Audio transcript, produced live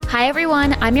Hi,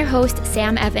 everyone. I'm your host,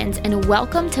 Sam Evans, and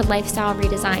welcome to Lifestyle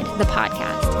Redesigned, the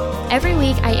podcast. Every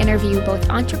week, I interview both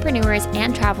entrepreneurs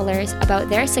and travelers about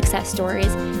their success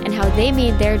stories and how they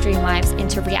made their dream lives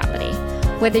into reality.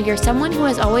 Whether you're someone who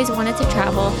has always wanted to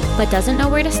travel but doesn't know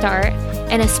where to start,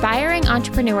 an aspiring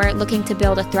entrepreneur looking to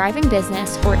build a thriving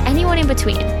business, or anyone in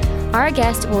between, our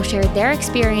guests will share their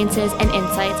experiences and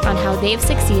insights on how they've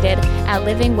succeeded at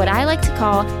living what I like to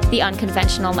call the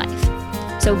unconventional life.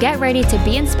 So get ready to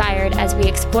be inspired as we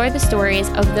explore the stories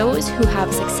of those who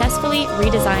have successfully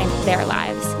redesigned their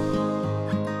lives.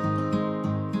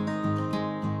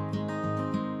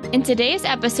 In today's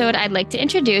episode, I'd like to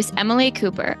introduce Emily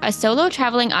Cooper, a solo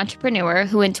traveling entrepreneur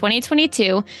who in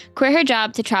 2022 quit her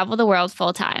job to travel the world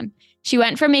full-time. She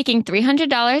went from making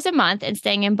 $300 a month and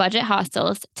staying in budget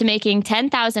hostels to making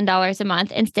 $10,000 a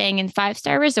month and staying in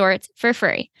five-star resorts for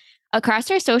free. Across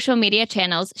her social media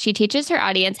channels, she teaches her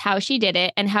audience how she did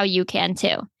it and how you can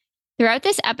too. Throughout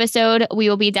this episode, we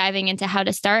will be diving into how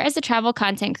to start as a travel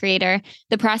content creator,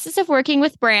 the process of working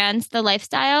with brands, the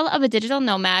lifestyle of a digital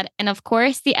nomad, and of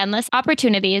course, the endless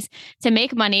opportunities to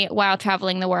make money while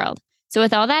traveling the world. So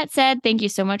with all that said, thank you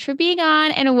so much for being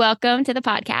on and welcome to the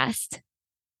podcast.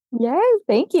 Yes,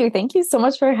 thank you. Thank you so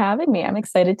much for having me. I'm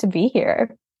excited to be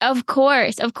here. Of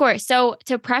course. So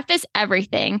to preface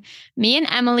everything, me and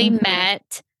Emily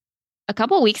met a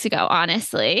couple weeks ago,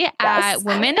 honestly, at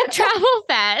Women in Travel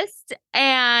Fest.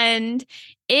 And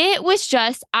it was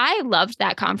just, I loved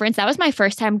that conference. That was my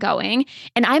first time going.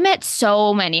 And I met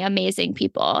so many amazing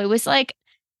people. It was like,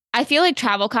 I feel like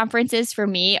travel conferences for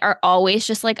me are always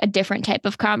just like a different type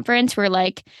of conference where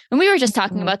like, and we were just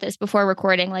talking about this before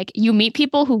recording, like you meet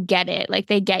people who get it, like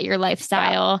they get your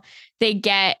lifestyle, they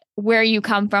get where you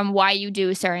come from, why you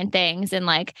do certain things. And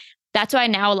like, that's why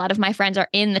now a lot of my friends are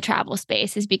in the travel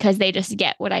space is because they just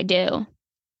get what I do.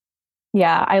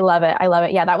 Yeah, I love it. I love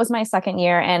it. Yeah, that was my second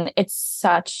year and it's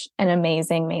such an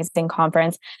amazing, amazing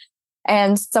conference.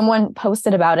 And someone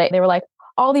posted about it. They were like,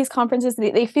 all these conferences,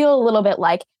 they feel a little bit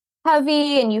like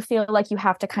heavy and you feel like you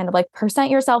have to kind of like present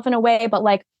yourself in a way, but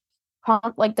like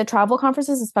the travel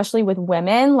conferences, especially with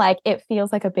women, like it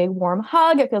feels like a big warm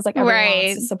hug. It feels like everyone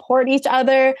wants to support each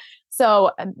other.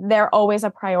 So they're always a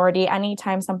priority.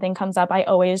 Anytime something comes up, I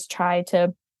always try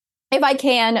to, if I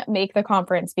can, make the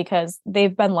conference because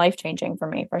they've been life-changing for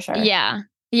me for sure.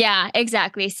 Yeah,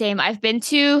 exactly. Same. I've been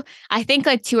to, I think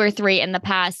like 2 or 3 in the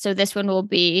past. So this one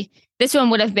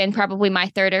would have been probably my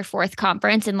 3rd or 4th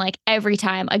conference. And like every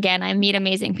time, again, I meet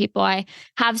amazing people. I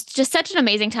have just such an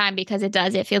amazing time because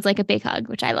it feels like a big hug,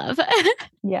 which I love.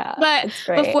 Yeah. But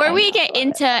before we get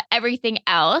into everything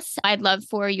else, I'd love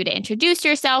for you to introduce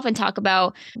yourself and talk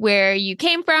about where you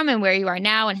came from and where you are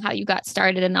now and how you got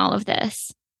started in all of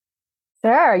this.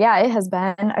 Sure. Yeah, it has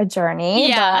been a journey.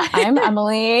 Yeah. But I'm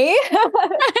Emily.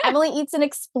 Emily Eats and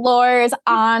Explores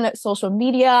on social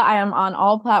media. I am on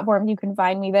all platforms. You can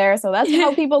find me there. So that's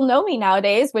how people know me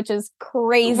nowadays, which is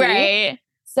crazy. Right.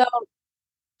 So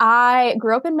I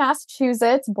grew up in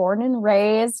Massachusetts, born and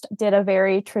raised, did a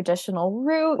very traditional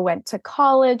route, went to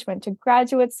college, went to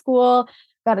graduate school,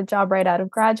 got a job right out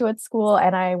of graduate school,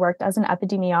 and I worked as an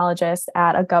epidemiologist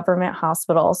at a government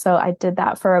hospital. So I did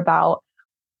that for about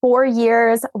 4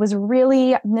 years. Was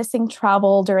really missing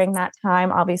travel during that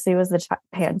time. Obviously, it was the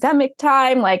pandemic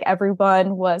time. Like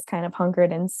everyone was kind of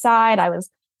hunkered inside. I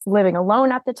was living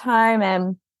alone at the time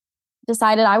and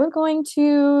decided I was going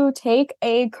to take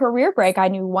a career break. I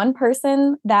knew one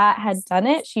person that had done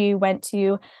it. She went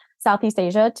to Southeast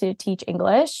Asia to teach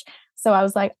English. So I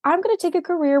was like, I'm going to take a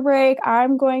career break.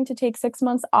 I'm going to take 6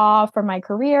 months off from my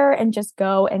career and just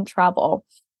go and travel.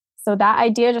 So that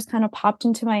idea just kind of popped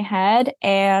into my head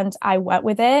and I went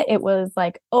with it. It was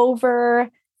like over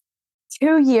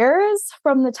 2 years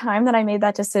from the time that I made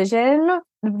that decision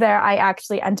there, I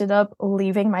actually ended up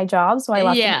leaving my job. So I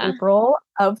left in April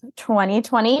of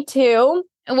 2022.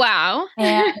 Wow.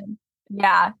 And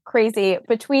yeah, crazy.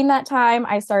 Between that time,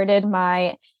 I started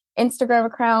my Instagram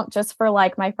account just for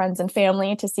like my friends and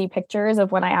family to see pictures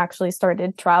of when I actually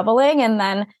started traveling. And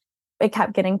then it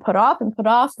kept getting put off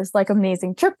this like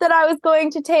amazing trip that I was going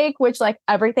to take, which like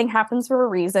everything happens for a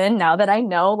reason now that I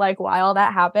know like why all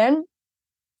that happened.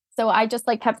 So I just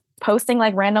like kept posting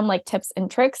like random like tips and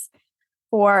tricks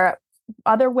for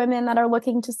other women that are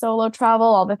looking to solo travel,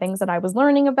 all the things that I was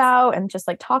learning about and just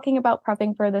like talking about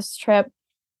prepping for this trip.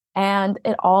 And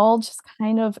it all just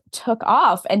kind of took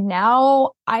off. And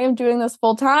now I am doing this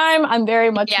full time. I'm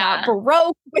very much not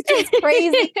broke, which is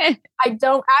crazy. I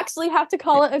don't actually have to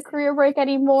call it a career break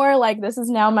anymore. Like this is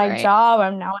now my job.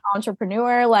 I'm now an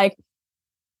entrepreneur. Like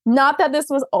not that this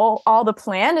was all the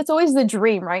plan. It's always the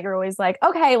dream, right? You're always like,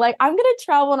 okay, like I'm going to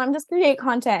travel and I'm just create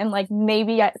content and like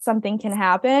maybe something can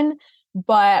happen.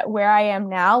 But where I am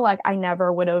now, like I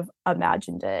never would have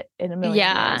imagined it in a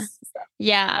million years. So,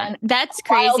 yeah. That's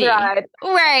crazy. Ride.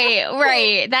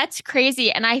 Right. That's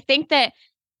crazy. And I think that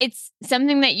it's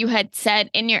something that you had said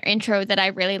in your intro that I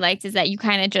really liked is that you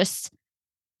kind of just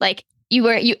like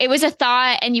it was a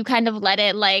thought and you kind of let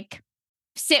it like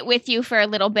sit with you for a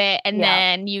little bit and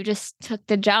then you just took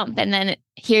the jump and then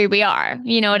here we are.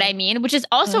 You know what I mean? Which is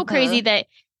also crazy that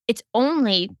it's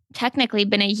only technically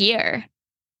been a year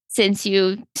since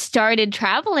you started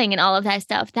traveling and all of that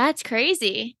stuff. That's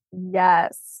crazy.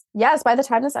 Yes. By the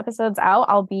time this episode's out,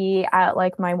 I'll be at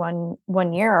like my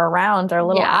one year around or a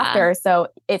little after. So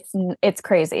it's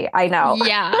crazy. I know.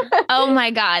 Yeah. Oh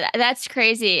my God. That's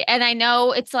crazy. And I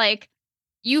know it's like,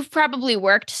 you've probably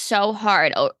worked so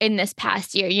hard in this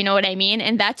past year. You know what I mean?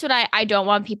 And that's what I don't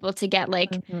want people to get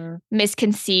like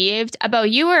misconceived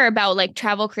about you or about like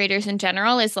travel creators in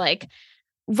general is like,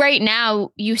 right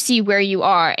now you see where you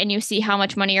are and you see how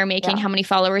much money you're making, how many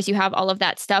followers you have, all of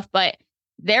that stuff. But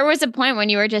there was a point when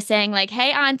you were just saying like,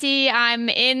 hey, auntie, I'm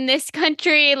in this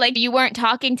country. Like you weren't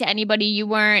talking to anybody. You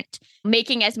weren't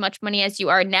making as much money as you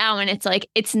are now. And it's like,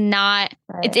 it's not,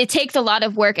 it takes a lot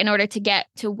of work in order to get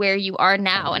to where you are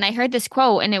now. And I heard this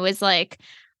quote and it was like,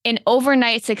 an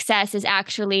overnight success is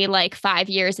actually like 5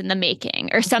 years in the making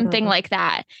or something like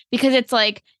that. Because it's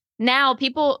like now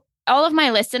people, all of my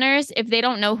listeners, if they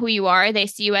don't know who you are, they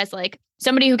see you as like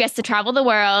somebody who gets to travel the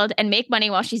world and make money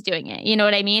while she's doing it. You know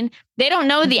what I mean? They don't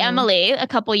know the Emily a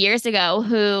couple years ago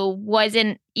who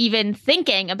wasn't even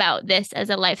thinking about this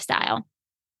as a lifestyle.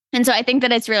 And so I think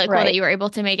that it's really cool that you were able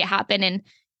to make it happen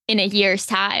in a year's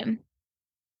time.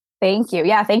 Thank you.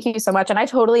 Yeah, thank you so much. And I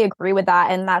totally agree with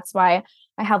that. And that's why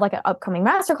I have like an upcoming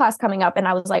masterclass coming up. And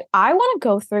I was like, I want to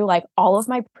go through like all of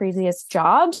my previous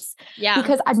jobs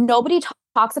because nobody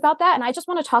talks about that. And I just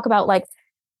want to talk about like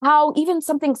how even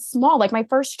something small, like my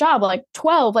first job, like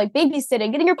 12, like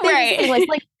babysitting, getting your babysitting,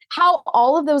 like how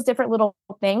all of those different little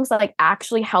things like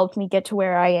actually helped me get to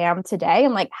where I am today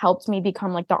and like helped me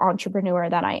become like the entrepreneur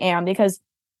that I am. Because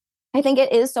I think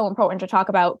it is so important to talk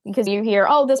about because you hear,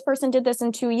 oh, this person did this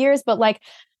in 2 years, but like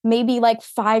maybe like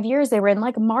 5 years they were in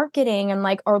like marketing and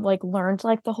like, or like learned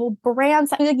like the whole brand.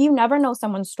 Like you never know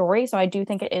someone's story. So I do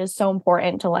think it is so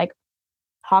important to like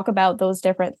talk about those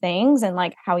different things and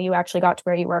like how you actually got to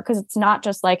where you were. Cause it's not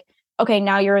just like, okay,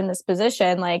 now you're in this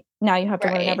position. Like now you have to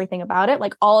learn everything about it.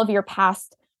 Like all of your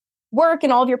past work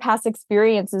and all of your past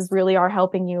experiences really are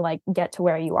helping you like get to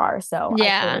where you are. So I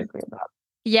totally agree with that.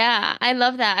 Yeah, I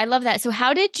love that. So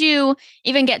how did you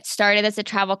even get started as a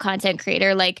travel content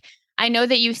creator? Like, I know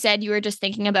that you said you were just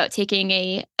thinking about taking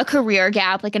a career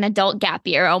gap, like an adult gap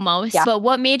year almost. Yeah. But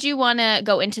what made you want to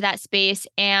go into that space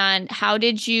and how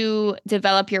did you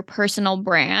develop your personal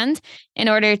brand in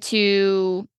order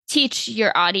to teach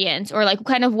your audience or like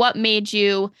kind of what made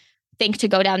you think to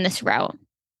go down this route?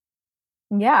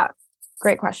 Yeah,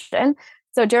 great question.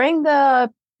 So during the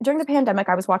pandemic,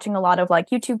 I was watching a lot of like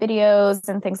YouTube videos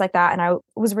and things like that. And I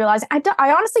was realizing,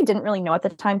 I honestly didn't really know at the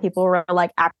time people were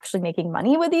like actually making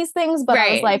money with these things. But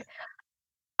I was like,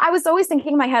 I was always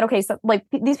thinking in my head, okay, so like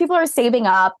these people are saving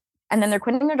up and then they're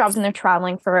quitting their jobs and they're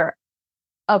traveling for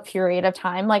a period of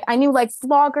time. Like I knew like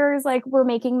vloggers like were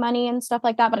making money and stuff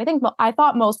like that. But I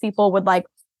thought most people would like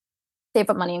save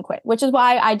up money and quit, which is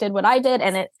why I did what I did.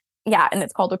 And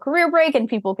it's called a career break and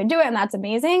people can do it. And that's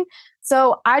amazing.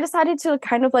 So I decided to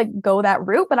kind of like go that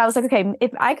route, but I was like, okay,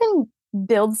 if I can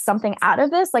build something out of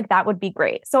this, like that would be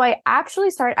great. So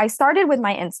I started with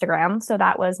my Instagram. So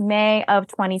that was May of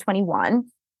 2021.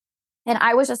 And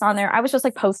I was just on there. I was just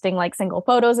like posting like single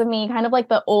photos of me, kind of like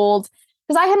the old,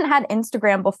 because I hadn't had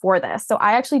Instagram before this. So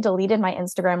I actually deleted my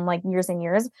Instagram like years and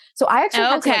years. So I actually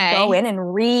had to like, go in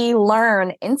and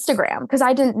relearn Instagram because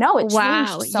I didn't know it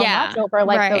changed so much over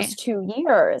like those 2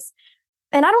 years.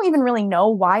 And I don't even really know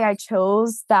why I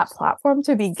chose that platform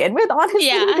to begin with, honestly,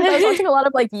 because I was watching a lot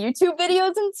of like YouTube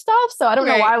videos and stuff. So I don't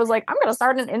know why I was like, I'm going to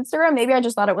start an Instagram. Maybe I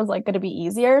just thought it was like going to be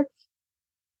easier.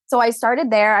 So I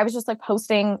started there. I was just like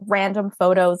posting random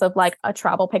photos of like a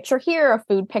travel picture here, a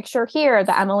food picture here,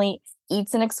 the Emily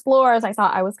Eats and Explores. I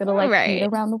thought I was going to like eat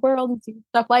around the world and do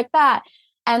stuff like that.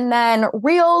 And then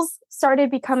reels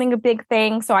started becoming a big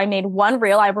thing. So I made one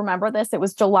reel. I remember this. It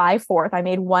was July 4th. I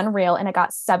made one reel and it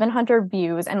got 700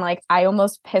 views. And like, I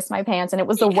almost pissed my pants. And it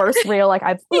was the worst reel like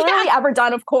I've literally ever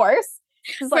done, of course.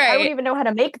 It's like, I wouldn't even know how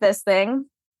to make this thing.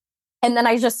 And then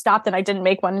I just stopped and I didn't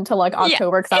make one until like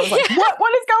October because I was like,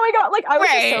 what is going on? Like I was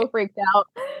just so freaked out.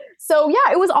 So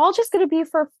yeah, it was all just going to be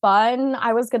for fun.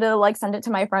 I was going to like send it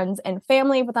to my friends and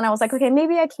family, but then I was like, okay,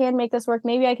 maybe I can make this work.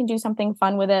 Maybe I can do something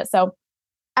fun with it. So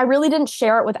I really didn't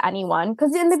share it with anyone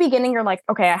because in the beginning you're like,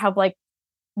 okay, I have like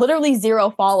literally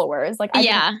 0 followers. Like I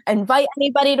didn't invite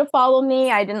anybody to follow me.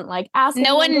 I didn't like ask.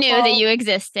 No one knew that you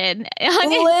existed.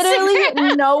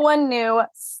 Literally no one knew.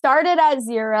 Started at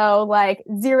 0, like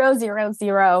 0, 0,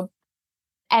 0.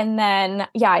 And then,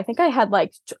 yeah, I think I had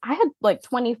like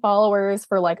 20 followers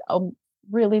for like a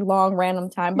really long random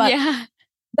time. But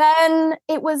then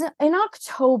it was in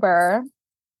October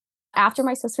after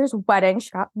my sister's wedding.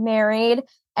 She got married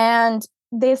and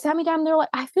they sat me down. They're like,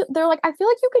 I feel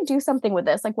like you could do something with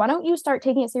this. Like, why don't you start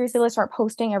taking it seriously? Let's start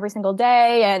posting every single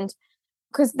day. And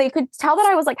because they could tell that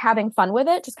I was like having fun with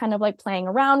it, just kind of like playing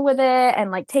around with it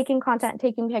and like taking content,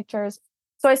 taking pictures.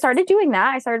 So I started doing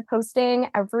that. I started posting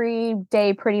every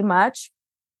day pretty much.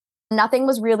 Nothing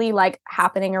was really like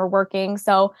happening or working.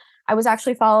 So I was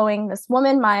actually following this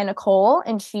woman, Maya Nicole,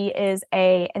 and she is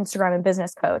a Instagram and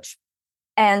business coach.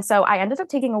 And so I ended up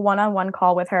taking a one-on-one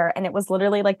call with her, and it was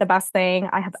literally like the best thing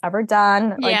I have ever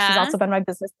done. Like she's also been my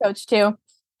business coach too.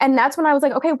 And that's when I was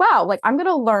like, okay, wow, like I'm going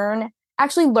to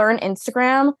actually learn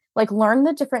Instagram, like learn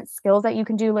the different skills that you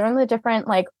can do, learn the different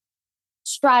like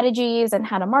strategies and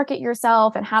how to market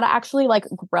yourself and how to actually like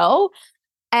grow.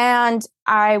 And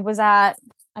I was at,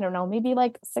 I don't know, maybe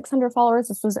like 600 followers.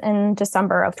 This was in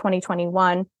December of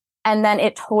 2021. And then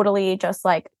it totally just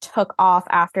like took off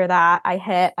after that. I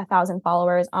hit 1,000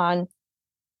 followers on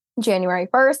January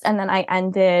 1st. And then I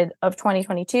ended of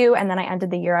 2022. And then I ended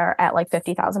the year at like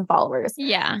 50,000 followers.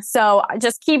 Yeah. So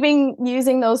just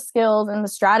using those skills and the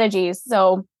strategies.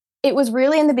 So it was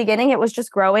really in the beginning, it was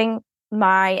just growing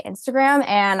my Instagram.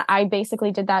 And I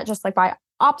basically did that just like by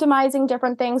optimizing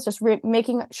different things, just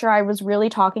making sure I was really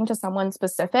talking to someone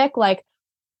specific. Like,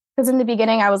 because in the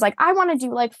beginning I was like, I want to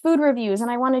do like food reviews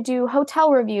and I want to do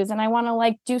hotel reviews and I want to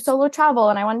like do solo travel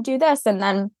and I want to do this. And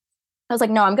then I was like,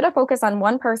 no, I'm going to focus on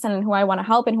one person and who I want to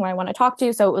help and who I want to talk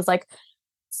to. So it was like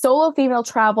solo female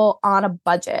travel on a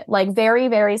budget, like very,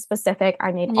 very specific.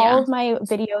 I made all of my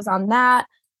videos on that.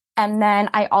 And then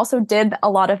I also did a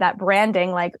lot of that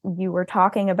branding, like you were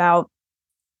talking about.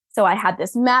 So I had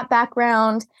this map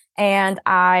background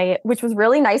which was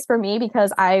really nice for me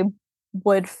because I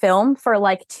would film for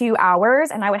like 2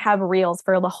 hours and I would have reels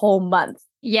for the whole month.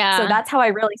 Yeah. So that's how I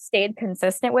really stayed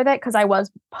consistent with it because I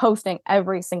was posting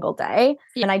every single day.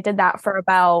 Yeah. And I did that for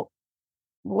about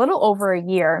a little over a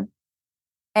year.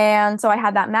 And so I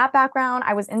had that map background.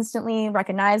 I was instantly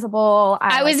recognizable.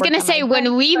 I was going to say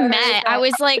when we met, I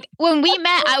was like,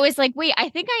 wait, I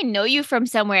think I know you from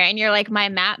somewhere. And you're like, my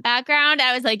map background.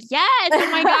 I was like, yes.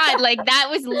 Oh my God. Like that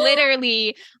was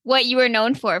literally what you were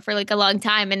known for like a long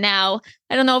time. And now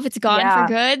I don't know if it's gone for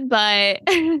good, but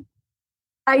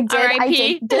I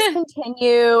did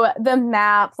discontinue the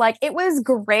map. Like it was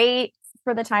great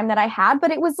for the time that I had, but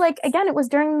it was like, again, it was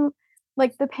during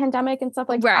like the pandemic and stuff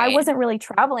like I wasn't really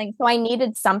traveling. So I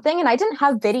needed something and I didn't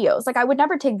have videos. Like I would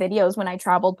never take videos when I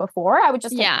traveled before. I would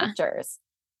just take pictures.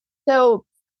 So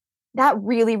that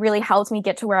really, really helped me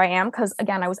get to where I am. Cause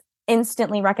again, I was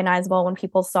instantly recognizable when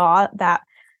people saw that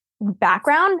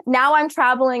background. Now I'm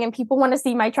traveling and people want to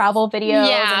see my travel videos.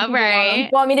 Yeah, and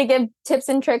want me to give tips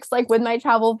and tricks like with my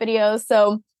travel videos.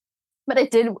 So but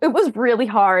it was really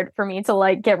hard for me to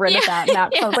like get rid of that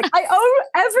map. So I was like, I owe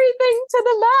everything to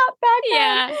the map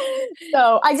background.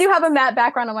 So I do have a matte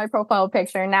background on my profile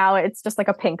picture. Now it's just like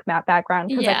a pink matte background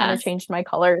because I kind of changed my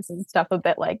colors and stuff a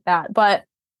bit like that. But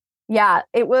yeah,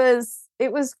 it was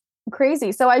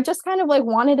crazy. So I just kind of like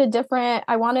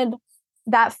I wanted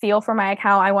that feel for my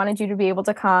account. I wanted you to be able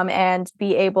to come and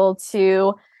be able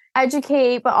to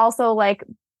educate, but also like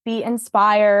be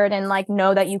inspired and like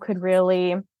know that you could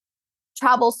really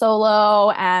travel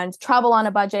solo and travel on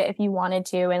a budget if you wanted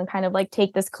to and kind of like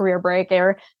take this career break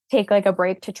or take like a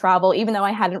break to travel, even though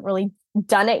I hadn't really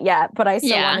done it yet, but I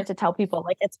still wanted to tell people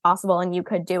like it's possible and you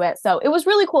could do it. So it was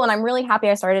really cool. And I'm really happy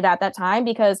I started at that time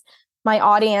because my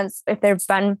audience, if they've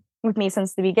been with me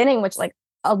since the beginning, which like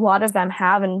a lot of them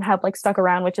have and have like stuck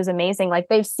around, which is amazing. Like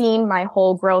they've seen my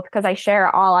whole growth because I share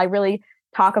it all. I really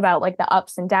talk about like the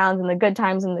ups and downs and the good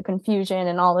times and the confusion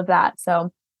and all of that.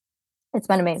 So it's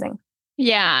been amazing.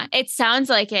 Yeah, it sounds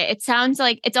like it. It sounds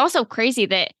like it's also crazy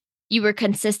that you were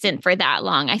consistent for that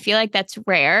long. I feel like that's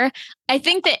rare. I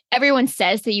think that everyone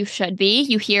says that you should be.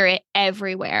 You hear it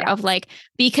everywhere of like,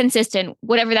 be consistent,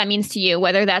 whatever that means to you,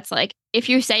 whether that's like, if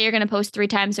you say you're going to post 3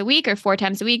 times a week or 4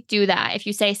 times a week, do that. If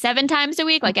you say 7 times a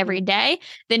week, like every day,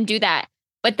 then do that.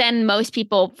 But then most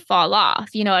people fall off,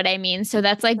 you know what I mean? So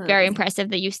that's like very impressive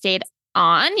that you stayed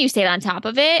on, you stayed on top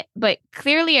of it, but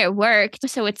clearly it worked.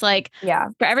 So it's like, Yeah.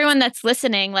 for everyone that's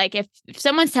listening, like if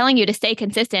someone's telling you to stay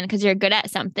consistent because you're good at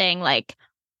something, like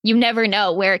you never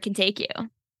know where it can take you,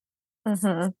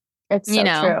 Mm-hmm. It's you so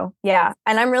know? true. Yeah.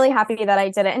 And I'm really happy that I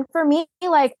did it. And for me,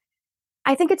 like,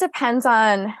 I think it depends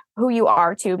on who you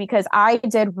are too, because I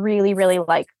did really, really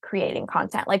like creating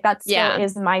content. Like that still Yeah.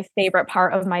 is my favorite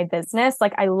part of my business.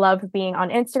 Like I love being on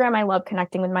Instagram. I love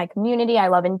connecting with my community. I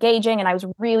love engaging. And I was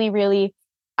really, really,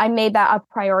 I made that a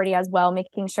priority as well,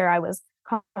 making sure I was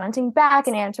commenting back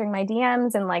and answering my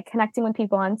DMs and like connecting with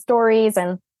people on stories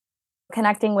and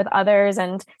connecting with others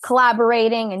and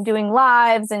collaborating and doing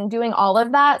lives and doing all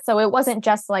of that. So it wasn't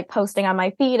just like posting on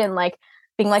my feed and like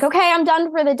being like, okay, I'm done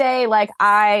for the day. Like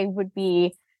I would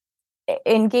be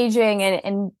engaging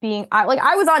and being I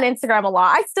was on Instagram a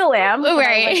lot. I still am, but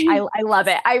Right. I love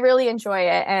it. I really enjoy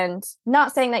it. And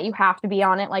not saying that you have to be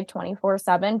on it like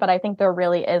 24/7, but I think there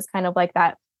really is kind of like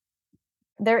that.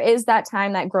 There is that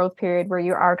time, that growth period where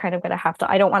you are kind of going to have to,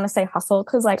 I don't want to say hustle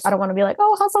because like, I don't want to be like,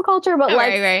 oh, hustle culture, but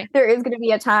like Right. there is going to be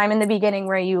a time in the beginning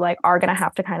where you like are going to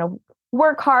have to kind of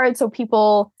work hard so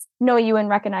people know you and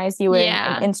recognize you and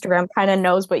Yeah. Instagram kind of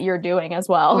knows what you're doing as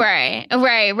well. Right.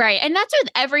 And that's with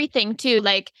everything too.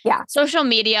 Like Yeah. social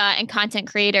media and content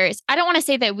creators. I don't want to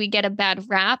say that we get a bad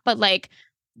rap, but like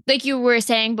you were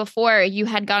saying before, you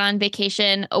had gone on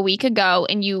vacation a week ago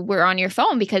and you were on your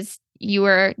phone because you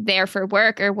were there for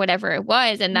work or whatever it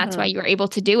was. And that's why Mm-hmm. you were able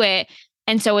to do it.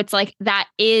 And so it's like, that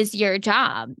is your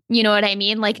job. You know what I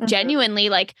mean? Like Mm-hmm. genuinely,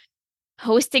 like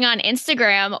posting on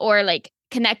Instagram or like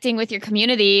connecting with your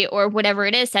community or whatever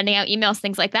it is, sending out emails,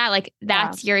 things like that, like Yeah.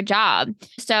 that's your job.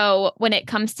 So when it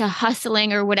comes to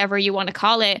hustling or whatever you want to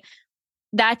call it,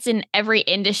 that's in every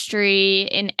industry,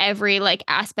 in every like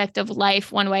aspect of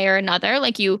life, one way or another.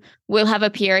 Like you will have a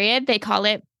period, they call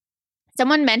it.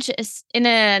 Someone mentioned in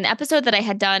an episode that I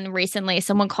had done recently,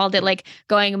 someone called it like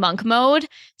going monk mode.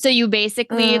 So you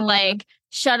basically Mm, like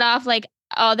shut off like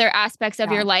other aspects of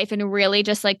yeah. your life and really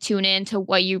just like tune in to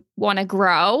what you want to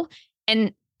grow.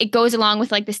 And it goes along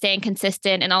with like the staying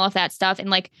consistent and all of that stuff. And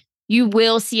like you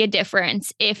will see a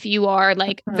difference if you are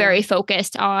like very Mm,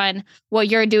 focused on what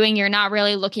you're doing. You're not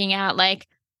really looking at like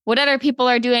what other people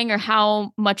are doing or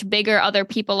how much bigger other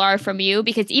people are from you.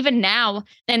 Because even now,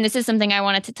 and this is something I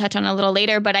wanted to touch on a little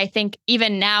later, but I think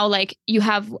even now, like you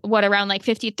have what around like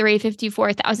 53,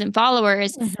 54,000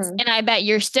 followers. mhm. And I bet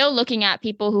you're still looking at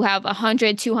people who have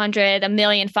 100, 200, a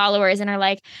million followers and are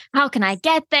like, how can I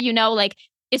get that? You know, like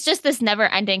it's just this never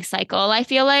ending cycle, I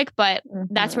feel like, but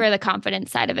that's Mhm. where the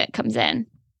confidence side of it comes in.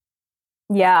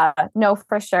 Yeah, no,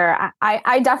 for sure.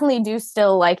 I definitely do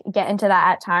still like get into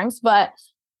that at times, but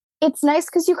it's nice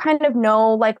because you kind of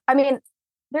know, like, I mean,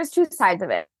 there's two sides of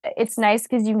it. It's nice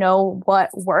because you know what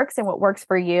works and what works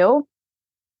for you,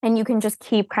 and you can just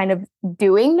keep kind of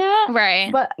doing that.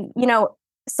 Right. But,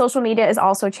 social media is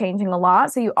also changing a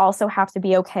lot. So you also have to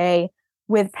be okay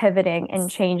with pivoting and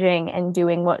changing and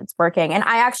doing what's working. And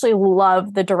I actually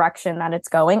love the direction that it's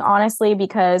going, honestly,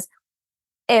 because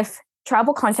if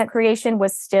travel content creation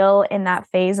was still in that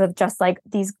phase of just like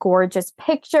these gorgeous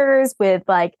pictures with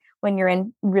like when you're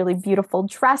in really beautiful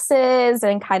dresses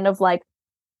and kind of like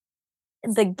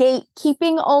the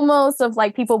gatekeeping almost of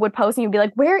like people would post and you'd be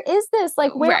like, where is this?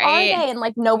 Like, where are Right. they? And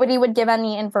like nobody would give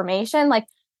any information. Like,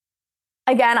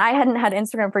 again, I hadn't had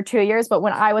Instagram for 2 years, but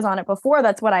when I was on it before,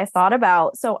 that's what I thought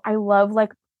about. So I love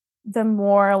like the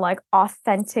more like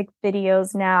authentic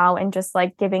videos now and just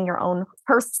like giving your own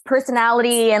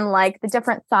personality and like the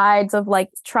different sides of like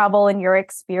travel and your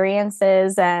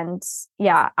experiences. And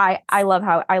yeah, I love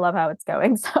how it's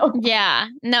going. So Yeah.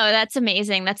 No, that's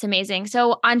amazing. That's amazing.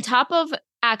 So, on top of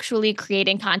actually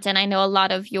creating content, I know a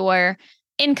lot of your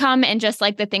income and just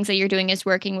like the things that you're doing is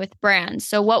working with brands.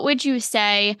 So, what would you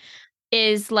say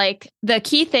is like the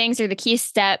key things or the key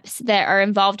steps that are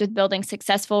involved with building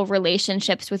successful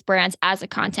relationships with brands as a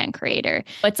content creator?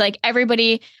 It's like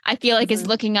everybody, I feel like, is Mhm.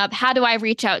 looking up, how do I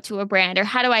reach out to a brand or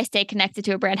how do I stay connected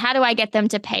to a brand? How do I get them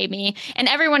to pay me? And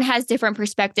everyone has different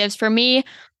perspectives. For me,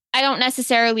 I don't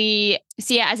necessarily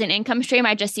see it as an income stream.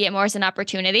 I just see it more as an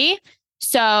opportunity.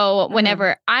 So Mhm.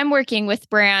 whenever I'm working with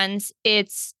brands,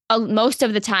 it's most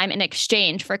of the time in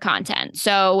exchange for content.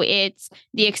 So it's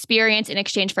the experience in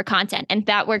exchange for content. And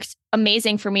that works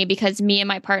amazing for me because me and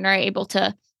my partner are able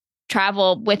to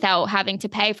travel without having to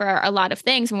pay for a lot of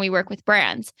things when we work with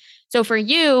brands. So for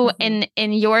you Mhm.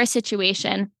 in your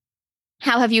situation,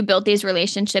 how have you built these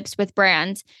relationships with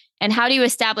brands and how do you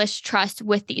establish trust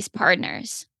with these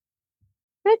partners?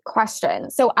 Good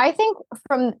question. So I think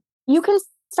from you can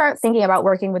start thinking about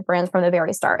working with brands from the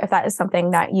very start if that is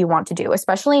something that you want to do,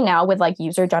 especially now with like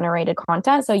user generated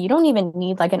content. So you don't even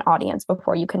need like an audience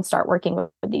before you can start working with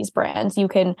these brands. You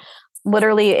can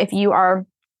literally, if you are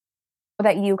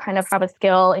that you kind of have a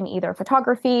skill in either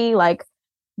photography, like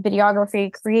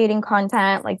videography, creating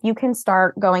content, like you can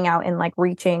start going out and like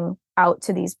reaching out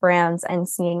to these brands and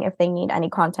seeing if they need any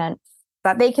content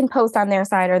that they can post on their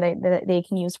side or they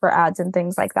can use for ads and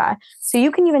things like that. So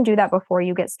you can even do that before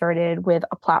you get started with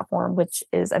a platform, which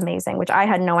is amazing, which I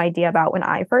had no idea about when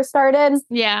I first started.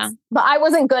 Yeah. But I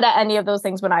wasn't good at any of those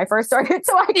things when I first started,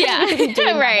 so I couldn't really be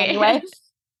doing that anyway.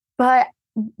 But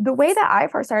the way that I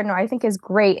first started, and I think is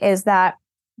great, is that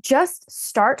just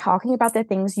start talking about the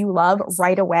things you love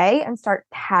right away and start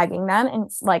tagging them and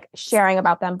like sharing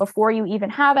about them before you even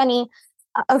have any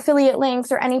affiliate links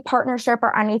or any partnership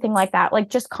or anything like that. Like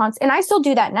just and I still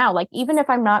do that now. Like even if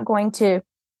I'm not going to,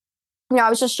 I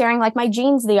was just sharing like my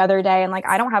jeans the other day and like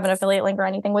I don't have an affiliate link or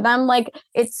anything with them. Like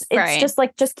it's just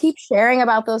like just keep sharing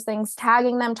about those things,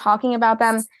 tagging them, talking about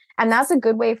them. And that's a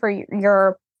good way for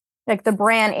your like the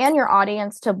brand and your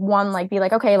audience to one, like be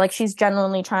like, okay, like she's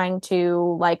genuinely trying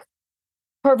to like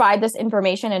provide this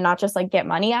information and not just like get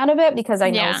money out of it. Because I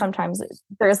know sometimes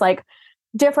there's like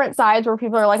different sides where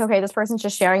people are like, okay, this person's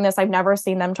just sharing this. I've never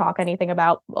seen them talk anything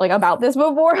about this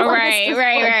before.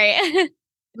 Right.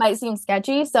 Might seem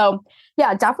sketchy. So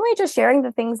yeah, definitely just sharing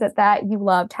the things that you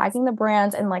love, tagging the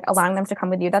brands and like allowing them to come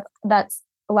with you. That's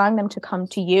allowing them to come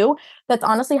to you. That's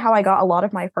honestly how I got a lot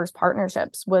of my first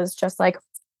partnerships, was just like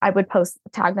I would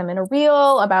tag them in a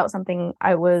reel about something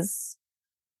I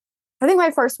think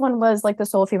my first one was like the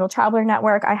Solo Female Traveler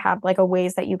Network. I have like a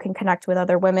ways that you can connect with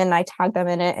other women. I tagged them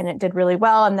in it and it did really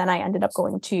well. And then I ended up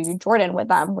going to Jordan with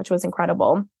them, which was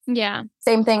incredible. Yeah.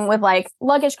 Same thing with like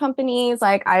luggage companies.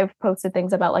 Like I've posted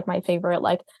things about like my favorite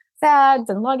like bags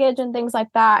and luggage and things like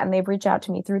that. And they've reached out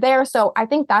to me through there. So I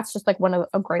think that's just like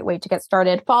a great way to get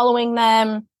started. Following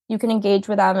them. You can engage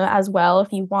with them as well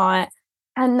if you want.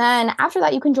 And then after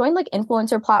that, you can join like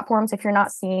influencer platforms if you're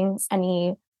not seeing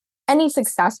any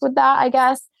success with that, I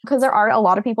guess, because there are a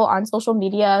lot of people on social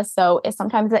media. So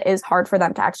sometimes it is hard for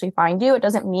them to actually find you. It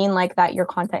doesn't mean like that your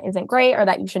content isn't great or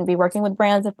that you shouldn't be working with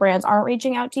brands if brands aren't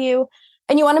reaching out to you.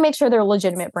 And you want to make sure they're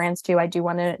legitimate brands too. I do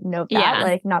want to note that,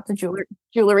 like not the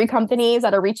jewelry companies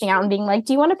that are reaching out and being like,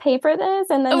 do you want to pay for this?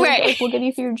 And then we'll give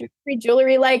you free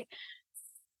jewelry. Like,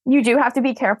 you do have to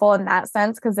be careful in that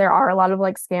sense because there are a lot of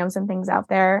like scams and things out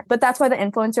there. But that's why the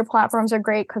influencer platforms are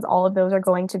great, because all of those are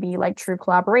going to be like true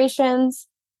collaborations.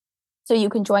 So you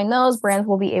can join those. Brands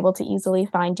will be able to easily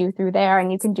find you through there.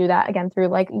 And you can do that again through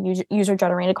like user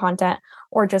generated content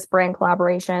or just brand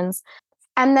collaborations.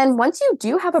 And then once you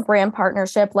do have a brand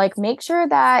partnership, like make sure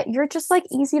that you're just like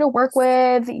easy to work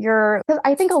with. Because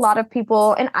I think a lot of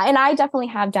people, and I definitely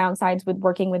have downsides with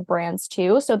working with brands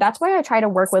too. So that's why I try to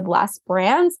work with less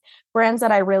brands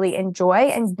that I really enjoy,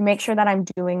 and make sure that I'm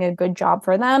doing a good job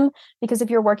for them. Because if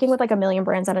you're working with like a million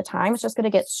brands at a time, it's just going to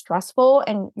get stressful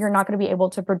and you're not going to be able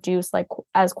to produce like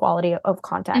as quality of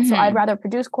content. Mm-hmm. So I'd rather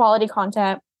produce quality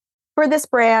content for this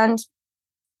brand,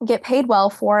 get paid well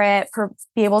for it,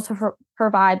 be able to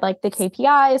provide like the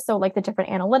KPIs, so like the different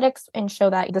analytics, and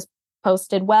show that this post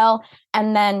did well,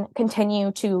 and then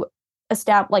continue to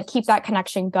keep that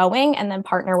connection going, and then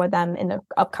partner with them in the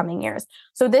upcoming years.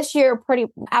 So this year,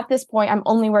 at this point, I'm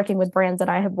only working with brands that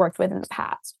I have worked with in the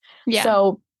past. Yeah.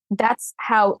 So that's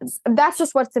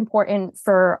just what's important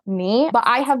for me. But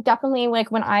I have definitely,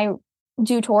 like when I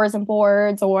do tourism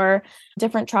boards or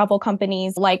different travel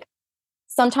companies, like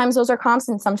sometimes those are comps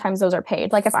and sometimes those are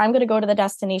paid. Like if I'm going to go to the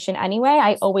destination anyway,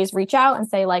 I always reach out and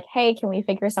say like, hey, can we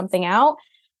figure something out?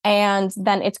 And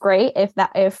then it's great if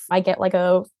I get like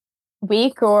a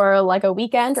week or like a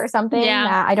weekend or something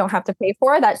that I don't have to pay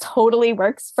for. That totally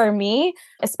works for me,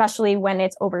 especially when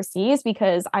it's overseas,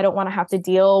 because I don't want to have to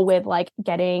deal with like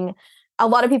getting, a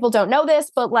lot of people don't know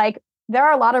this, but like there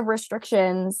are a lot of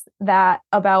restrictions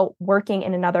about working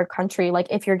in another country, like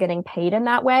if you're getting paid in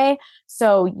that way.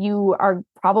 So you are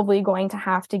probably going to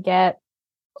have to get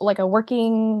like a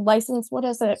working license. What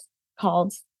is it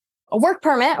called? A work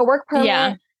permit.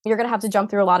 Yeah. You're going to have to jump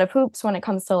through a lot of hoops when it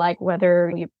comes to like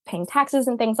whether you're paying taxes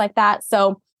and things like that.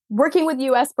 So working with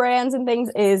US brands and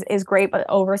things is great, but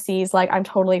overseas, like I'm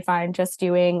totally fine just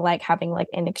doing like having like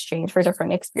in exchange for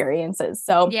different experiences.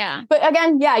 So yeah, but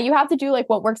again, you have to do like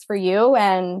what works for you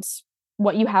and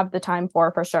what you have the time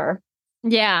for sure.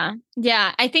 Yeah.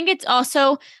 Yeah. I think it's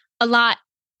also a lot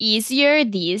easier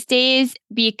these days,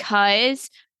 because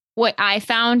what I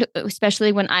found,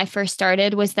 especially when I first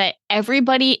started, was that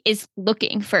everybody is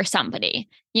looking for somebody.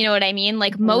 You know what I mean?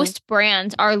 Like most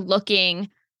brands are looking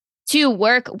to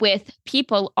work with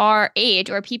people our age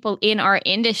or people in our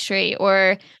industry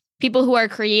or people who are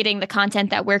creating the content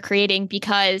that we're creating,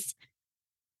 because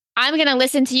I'm going to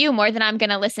listen to you more than I'm going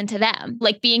to listen to them.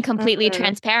 Like being completely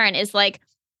transparent is like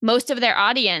most of their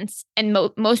audience and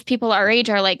most people our age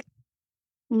are like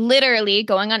literally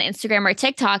going on Instagram or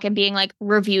TikTok and being like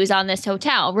reviews on this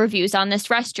hotel, reviews on this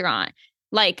restaurant,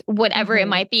 like whatever it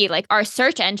might be. Like our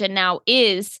search engine now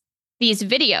is these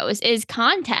videos, is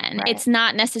content. Right. It's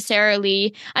not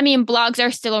necessarily, I mean, blogs are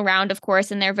still around, of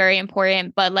course, and they're very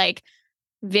important, but like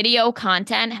video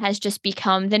content has just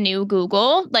become the new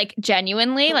Google, like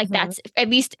genuinely, like that's at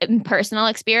least in personal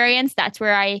experience. That's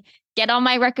where I get all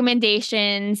my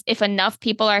recommendations. If enough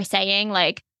people are saying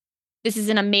like, this is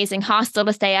an amazing hostel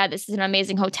to stay at, this is an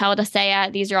amazing hotel to stay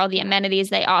at, these are all the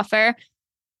amenities they offer,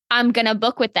 I'm going to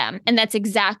book with them. And that's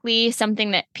exactly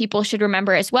something that people should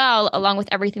remember as well, along with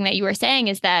everything that you were saying,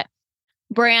 is that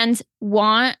brands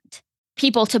want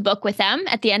people to book with them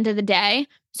at the end of the day.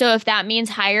 So if that means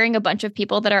hiring a bunch of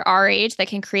people that are our age that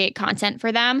can create content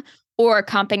for them, or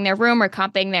comping their room or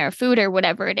comping their food or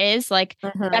whatever it is, like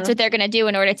that's what they're going to do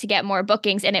in order to get more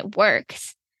bookings, and it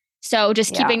works. So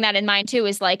just keeping that in mind too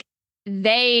is like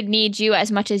they need you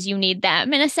as much as you need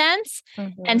them in a sense.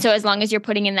 And so as long as you're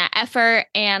putting in that effort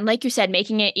and like you said,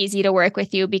 making it easy to work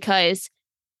with you, because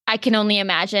I can only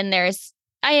imagine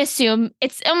I assume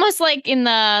it's almost like in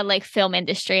the like film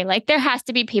industry, like there has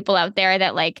to be people out there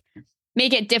that like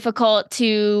make it difficult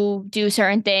to do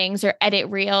certain things or edit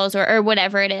reels or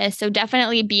whatever it is. So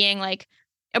definitely being like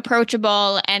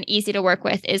approachable and easy to work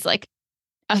with is like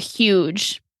a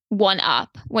huge one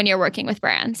up when you're working with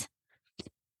brands.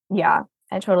 Yeah,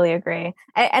 I totally agree.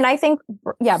 And I think,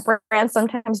 yeah, brands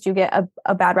sometimes do get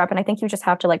a bad rep. And I think you just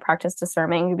have to like practice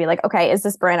discerning. You'd be like, okay, is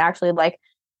this brand actually like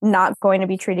not going to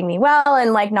be treating me well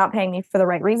and like not paying me for the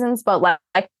right reasons? But like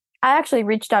I actually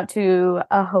reached out to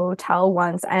a hotel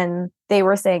once and they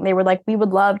were like, we would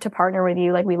love to partner with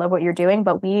you. Like, we love what you're doing,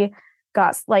 but we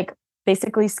got like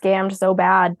basically scammed so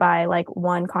bad by like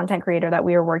one content creator that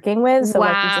we were working with. So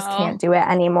like we just can't do it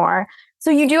anymore.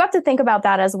 So you do have to think about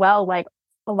that as well. Like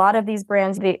a lot of these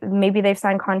brands, maybe they've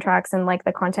signed contracts and like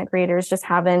the content creators just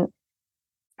haven't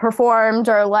performed,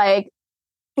 or like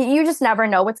you just never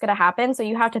know what's going to happen. So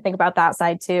you have to think about that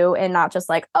side too, and not just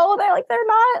like, oh,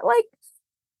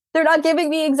 they're not giving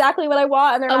me exactly what I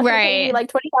want, and they're not giving me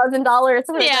like $20,000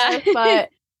 for this. But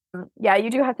yeah, you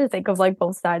do have to think of like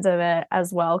both sides of it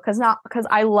as well. Because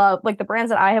I love like the brands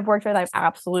that I have worked with, I've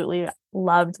absolutely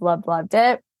loved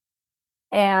it.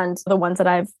 And the ones that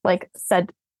I've like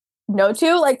said no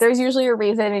to, like there's usually a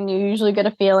reason and you usually get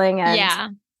a feeling.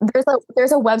 And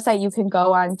there's a website you can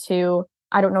go on to.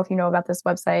 I don't know if you know about this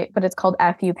website, but it's called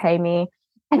F You Pay Me.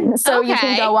 And so you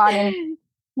can go on and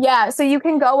so you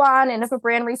can go on, and if a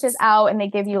brand reaches out and they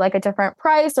give you like a different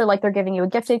price, or like they're giving you a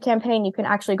gifted campaign, you can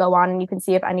actually go on and you can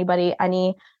see if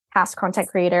any past content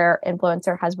creator,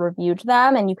 influencer has reviewed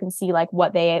them, and you can see like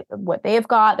what they've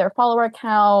got, their follower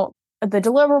count, the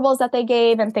deliverables that they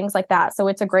gave, and things like that. So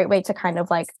it's a great way to kind of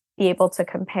like be able to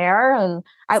compare. And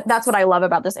that's what I love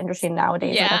about this industry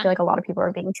nowadays. Like, I feel like a lot of people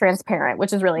are being transparent,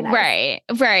 which is really nice.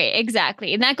 Right,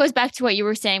 exactly. And that goes back to what you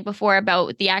were saying before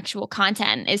about the actual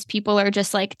content, is people are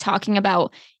just like talking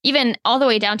about even all the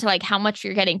way down to like how much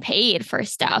you're getting paid for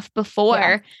stuff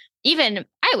before. Even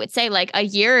I would say like a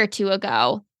year or two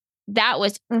ago, that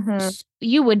was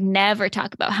you would never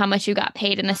talk about how much you got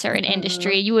paid in a certain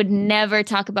industry. You would never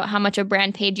talk about how much a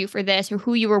brand paid you for this, or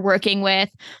who you were working with,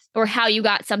 or how you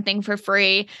got something for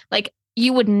free. Like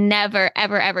you would never,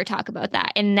 ever talk about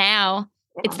that. And now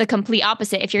it's the complete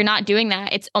opposite. If you're not doing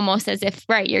that, it's almost as if,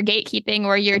 you're gatekeeping,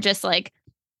 or you're just like,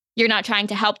 you're not trying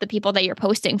to help the people that you're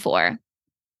posting for.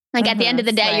 Like at the end of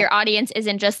the day, your audience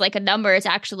isn't just like a number. It's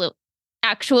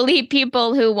actually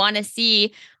people who want to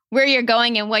see where you're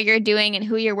going and what you're doing and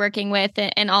who you're working with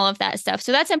and all of that stuff.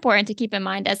 So that's important to keep in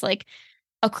mind as like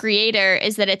a creator,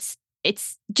 is that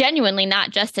it's genuinely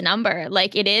not just a number.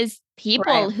 Like it is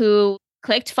people who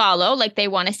clicked follow, like they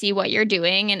want to see what you're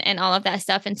doing and all of that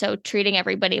stuff. And so treating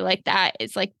everybody like that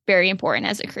is like very important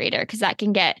as a creator, because that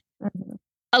can get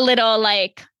a little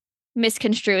like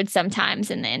misconstrued sometimes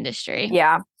in the industry.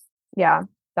 Yeah,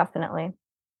 definitely.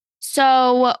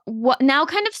 So now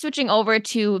kind of switching over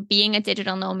to being a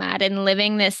digital nomad and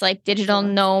living this like digital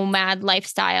nomad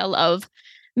lifestyle of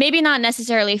maybe not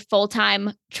necessarily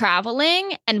full-time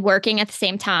traveling and working at the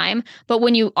same time, but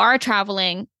when you are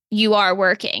traveling, you are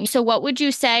working. So what would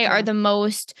you say are the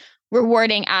most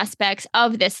rewarding aspects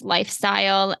of this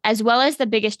lifestyle, as well as the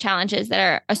biggest challenges that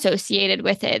are associated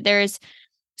with it? There's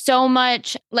so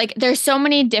much, like there's so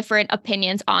many different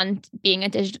opinions on being a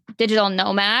digital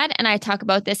nomad. And I talk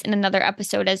about this in another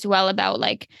episode as well about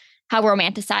like how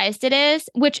romanticized it is,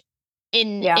 which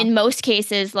Yeah. in most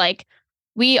cases, like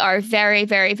we are very,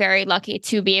 very, very lucky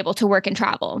to be able to work and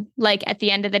travel. Like at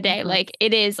the end of the day, Mhm. like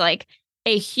it is like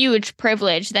a huge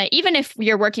privilege that even if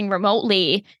you're working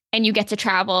remotely and you get to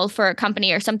travel for a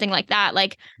company or something like that,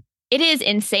 like it is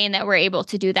insane that we're able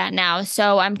to do that now.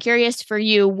 So I'm curious for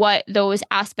you what those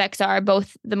aspects are,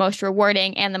 both the most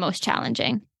rewarding and the most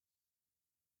challenging.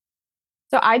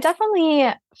 So I definitely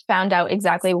found out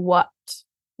exactly why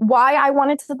I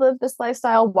wanted to live this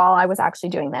lifestyle while I was actually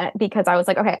doing that, because I was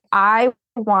like, okay, I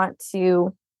want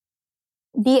to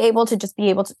be able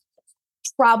to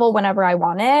travel whenever I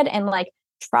wanted and like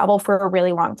travel for a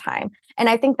really long time. And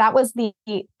I think that was the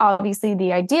obviously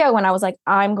the idea when I was like,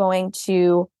 I'm going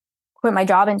to quit my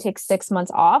job and take 6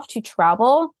 months off to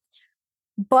travel.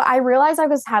 But I realized I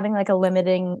was having like a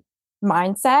limiting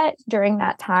mindset during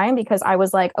that time because I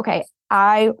was like, okay,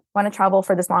 I want to travel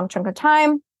for this long chunk of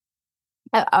time.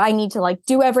 I need to like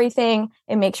do everything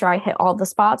and make sure I hit all the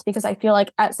spots because I feel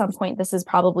like at some point this is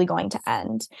probably going to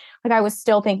end. Like I was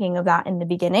still thinking of that in the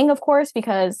beginning, of course,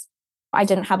 because I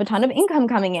didn't have a ton of income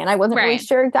coming in. I wasn't really Right.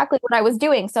 sure exactly what I was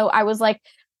doing. So I was like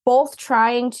both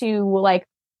trying to like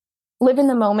live in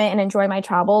the moment and enjoy my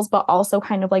travels, but also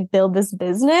kind of like build this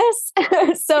business.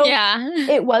 So Yeah.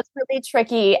 it was really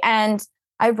tricky. And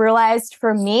I've realized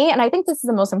for me, and I think this is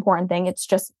the most important thing, it's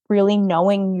just really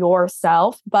knowing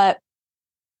yourself. But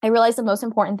I realized the most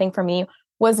important thing for me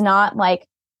was not like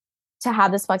to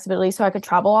have this flexibility so I could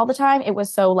travel all the time. It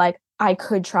was so like I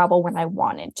could travel when I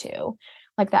wanted to.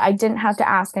 Like that I didn't have to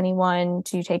ask anyone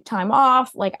to take time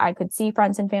off. Like I could see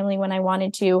friends and family when I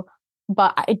wanted to.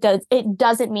 But it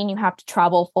doesn't mean you have to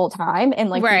travel full time and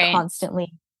like be Right.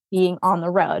 constantly being on the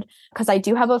road. Because I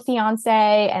do have a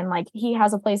fiance and like he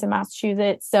has a place in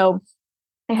Massachusetts. So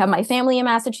I have my family in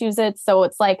Massachusetts. So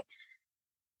it's like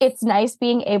it's nice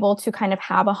being able to kind of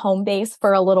have a home base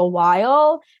for a little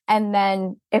while. And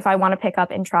then if I want to pick up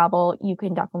and travel, you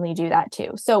can definitely do that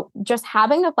too. So just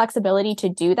having the flexibility to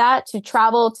do that, to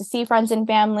travel, to see friends and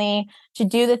family, to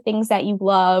do the things that you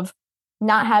love,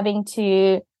 not having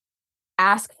to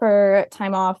ask for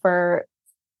time off or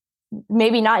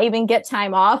maybe not even get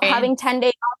time off, Right. having 10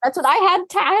 days off. That's what I had.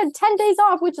 I had 10 days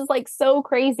off, which is like so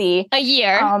crazy. A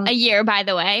year, by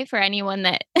the way, for anyone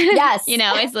that, Yes.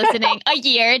 is listening, a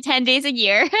year, 10 days a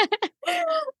year.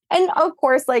 And of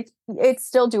course, like it's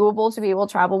still doable to be able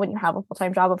to travel when you have a full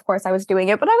time job. Of course, I was doing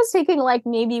it, but I was taking like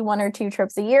maybe 1 or 2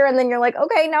 trips a year. And then you're like,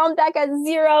 okay, now I'm back at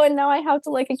zero. And now I have to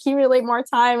like accumulate more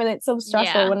time. And it's so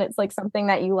stressful Yeah. when it's like something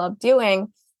that you love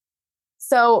doing.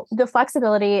 So the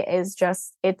flexibility is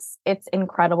just it's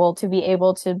incredible to be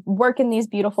able to work in these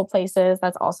beautiful places.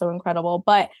 That's also incredible.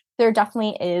 But there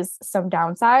definitely is some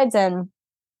downsides and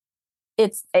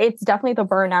it's definitely the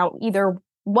burnout either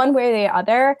one way or the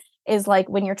other is like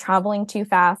when you're traveling too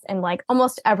fast and like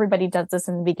almost everybody does this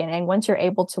in the beginning. Once you're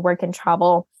able to work and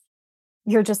travel,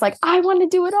 you're just like, I want to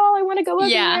do it all. I want to go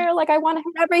Yeah. everywhere. Like I want to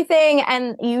hit everything.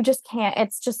 And you just can't,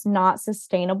 it's just not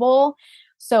sustainable.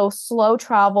 So slow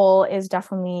travel is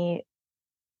definitely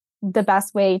the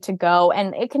best way to go.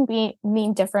 And it can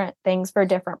mean different things for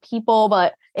different people,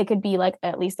 but it could be like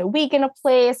at least a week in a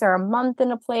place or a month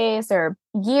in a place or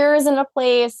years in a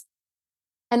place.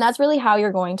 And that's really how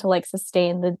you're going to like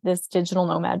sustain this digital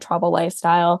nomad travel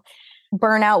lifestyle.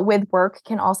 Burnout with work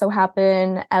can also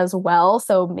happen as well.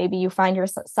 So maybe you find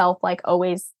yourself like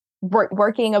always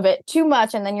working a bit too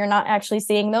much and then you're not actually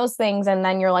seeing those things. And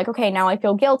then you're like, okay, now I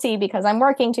feel guilty because I'm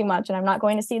working too much and I'm not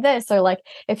going to see this. Or like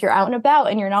if you're out and about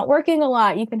and you're not working a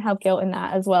lot, you can have guilt in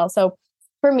that as well. So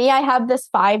for me, I have this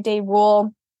 5 day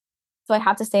rule. So I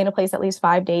have to stay in a place at least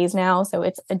 5 days now. So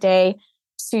it's a day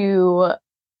to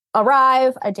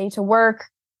arrive, a day to work,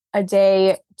 a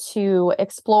day to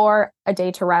explore, a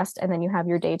day to rest, and then you have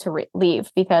your day to leave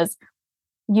because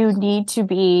you need to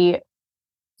be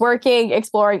working,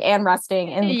 exploring, and resting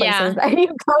in the places Yeah. that you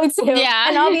go to.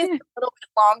 And obviously, Yeah. a little bit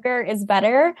longer is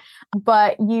better,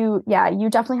 but you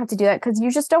definitely have to do that because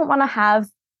you just don't want to have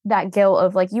that guilt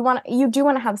of like you do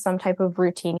want to have some type of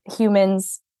routine.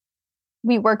 Humans,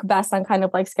 we work best on kind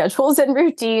of like schedules and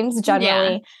routines Yeah.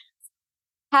 generally.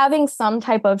 Having some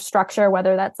type of structure,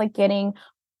 whether that's like getting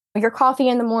your coffee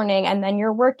in the morning and then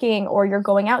you're working or you're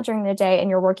going out during the day and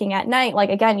you're working at night. Like,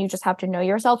 again, you just have to know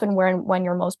yourself and when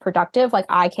you're most productive. Like,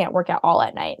 I can't work at all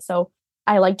at night. So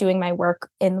I like doing my work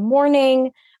in the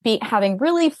morning, having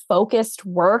really focused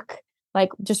work,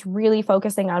 like just really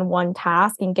focusing on one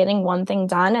task and getting one thing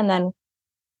done and then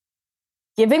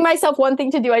giving myself one thing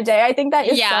to do a day. I think that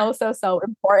is Yeah. so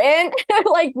important.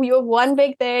 Like you have one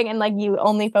big thing and like you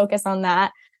only focus on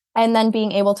that. And then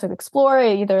being able to explore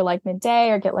either like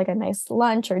midday or get like a nice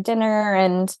lunch or dinner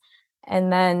and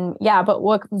then yeah, but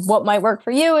what might work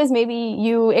for you is maybe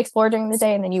you explore during the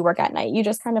day and then you work at night. You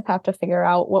just kind of have to figure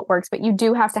out what works, but you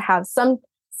do have to have some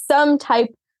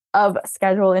type of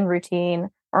schedule and routine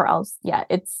or else yeah,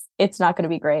 it's not going to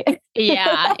be great.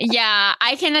 Yeah. Yeah.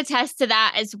 I can attest to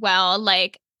that as well.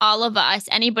 Like all of us,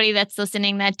 anybody that's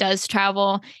listening that does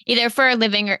travel, either for a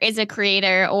living or is a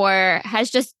creator or has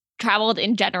just traveled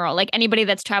in general, like anybody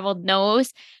that's traveled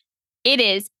knows it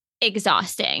is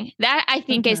exhausting. That I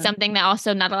think is something that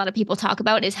also not a lot of people talk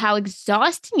about is how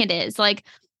exhausting it is. Like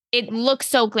it looks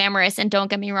so glamorous and don't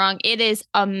get me wrong, it is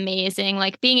amazing.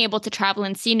 Like being able to travel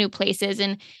and see new places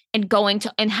and going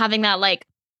to and having that like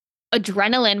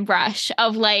adrenaline rush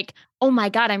of like, oh my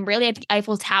God, I'm really at the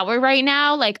Eiffel Tower right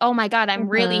now. Like, oh my God, I'm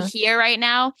really here right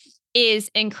now is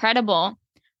incredible.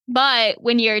 But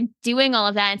when you're doing all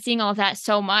of that and seeing all of that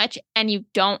so much and you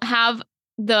don't have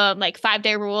the like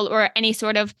 5-day rule or any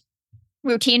sort of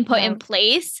routine put in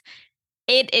place,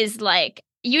 it is like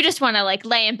you just want to like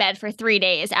lay in bed for 3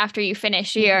 days after you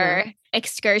finish your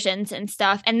excursions and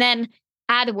stuff. And then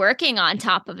add working on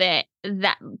top of it,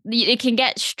 that it can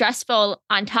get stressful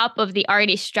on top of the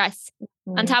already stress,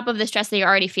 on top of the stress that you're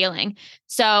already feeling.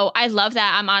 So I love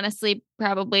that. I'm honestly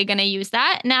probably going to use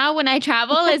that now when I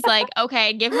travel is like,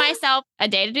 okay, give myself a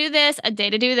day to do this, a day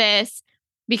to do this,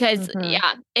 because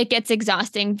yeah, it gets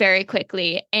exhausting very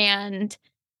quickly. And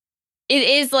it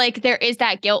is like, there is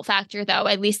that guilt factor though,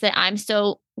 at least that I'm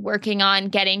still working on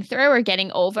getting through or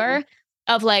getting over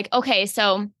of like, okay,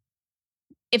 so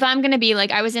if I'm going to be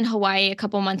like, I was in Hawaii a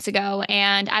couple months ago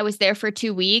and I was there for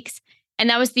 2 weeks and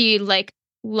that was the like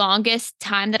longest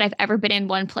time that I've ever been in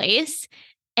one place.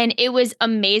 And it was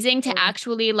amazing to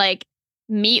actually like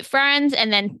meet friends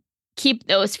and then keep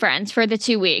those friends for the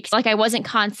 2 weeks. Like I wasn't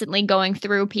constantly going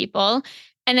through people.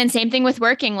 And then same thing with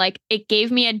working, like it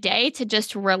gave me a day to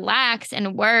just relax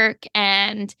and work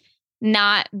and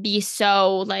not be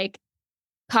so like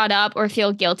caught up or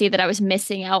feel guilty that I was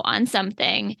missing out on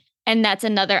something. And that's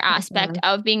another aspect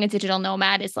of being a digital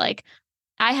nomad is like,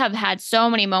 I have had so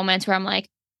many moments where I'm like,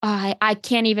 oh, I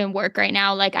can't even work right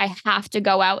now. Like, I have to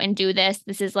go out and do this.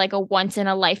 This is like a once in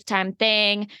a lifetime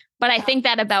thing. But I think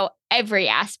that about every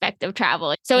aspect of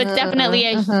travel. So it's definitely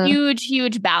a huge,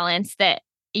 huge balance that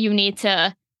you need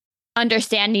to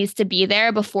understand needs to be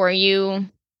there before you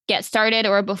get started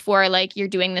or before like you're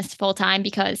doing this full time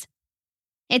because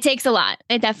it takes a lot.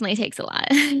 It definitely takes a lot.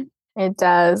 It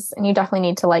does. And you definitely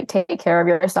need to like take care of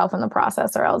yourself in the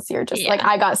process or else you're just like,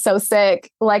 I got so sick,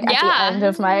 like at the end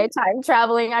of my time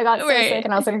traveling, I got so sick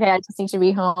and I was like, okay, I just need to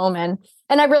be home. And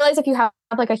I realized if you have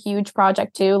like a huge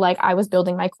project too, like I was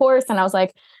building my course and I was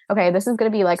like, okay, this is going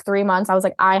to be like 3 months. I was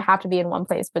like, I have to be in one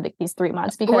place for these 3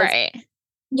 months because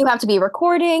you have to be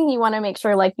recording. You want to make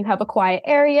sure like you have a quiet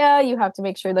area. You have to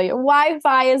make sure that your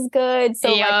Wi-Fi is good.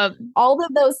 So like all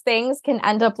of those things can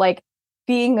end up like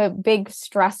being a big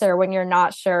stressor when you're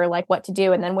not sure like what to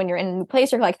do. And then when you're in a new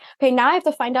place, you're like, okay, now I have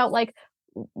to find out like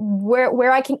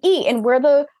where I can eat and where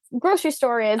the grocery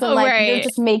store is. And like you're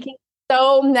just making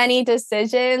so many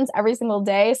decisions every single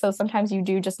day. So sometimes you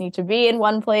do just need to be in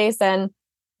one place and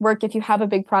work if you have a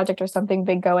big project or something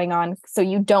big going on. So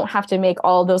you don't have to make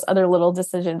all those other little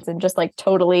decisions and just like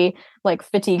totally like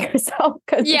fatigue yourself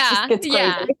because it just gets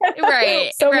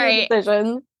crazy. So many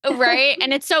decisions. Right.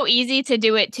 And it's so easy to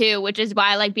do it too, which is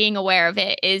why like being aware of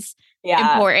it is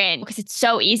important because it's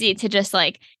so easy to just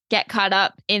like get caught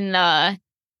up in the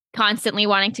constantly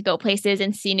wanting to go places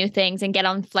and see new things and get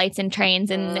on flights and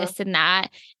trains and this and that.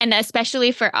 And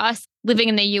especially for us living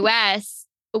in the US,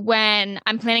 when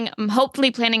I'm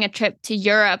hopefully planning a trip to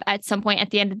Europe at some point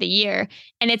at the end of the year.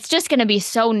 And it's just going to be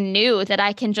so new that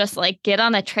I can just like get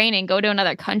on a train and go to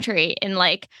another country in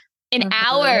like an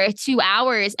hour, 2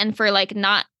 hours, and for like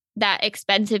not that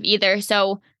expensive either.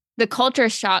 So the culture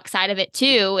shock side of it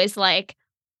too is like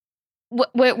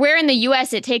where in the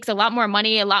US it takes a lot more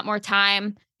money, a lot more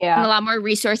time, and a lot more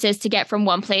resources to get from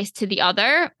one place to the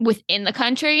other within the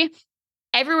country.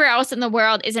 Everywhere else in the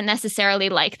world isn't necessarily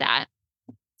like that.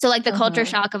 So like the culture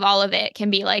shock of all of it can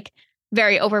be like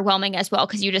very overwhelming as well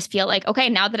because you just feel like, okay,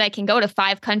 now that I can go to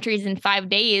 5 countries in 5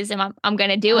 days, I'm going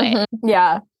to do it.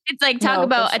 Yeah. It's like talk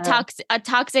about a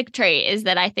toxic trait is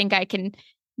that I think I can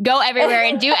go everywhere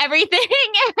and do everything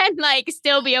and like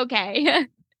still be okay.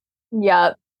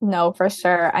 Yeah, no, for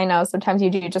sure. I know sometimes you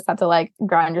do just have to like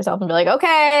ground yourself and be like,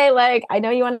 okay, like I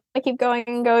know you want to keep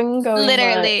going.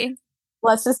 Literally.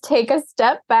 Let's just take a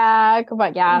step back.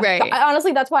 But yeah,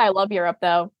 honestly, that's why I love Europe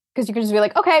though. Because you can just be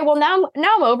like, okay, well now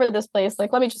I'm over this place.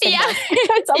 Like, let me just Yeah.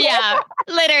 Yeah,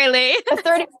 literally.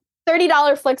 A $30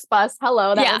 Flixbus.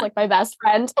 Hello, that was like my best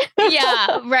friend.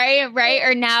 Yeah, right.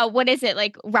 Or now, what is it,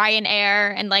 like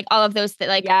Ryanair and like all of those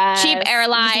like cheap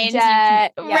airlines?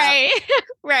 Right,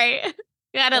 right.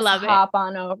 Gotta just love hop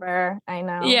on over. I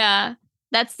know. Yeah,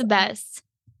 that's the best.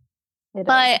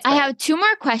 But I have two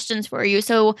more questions for you.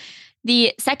 So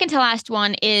the second to last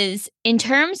one is, in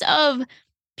terms of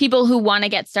people who want to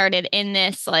get started in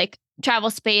this like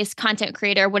travel space, content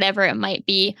creator, whatever it might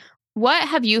be, what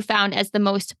have you found as the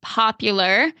most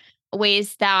popular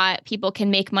ways that people can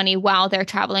make money while they're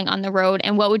traveling on the road?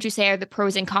 And what would you say are the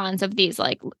pros and cons of these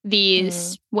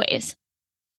ways?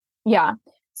 Yeah.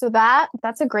 So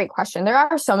that's a great question. There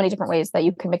are so many different ways that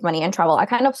you can make money in travel. I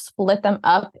kind of split them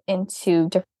up into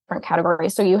different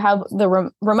categories. So you have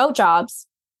the remote jobs,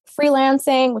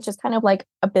 freelancing, which is kind of like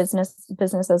a business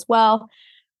as well,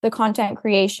 the content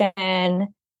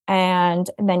creation, and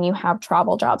then you have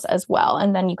travel jobs as well.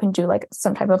 And then you can do like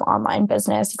some type of online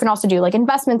business. You can also do like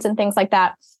investments and things like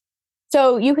that.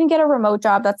 So you can get a remote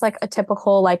job that's like a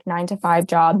typical like 9 to 5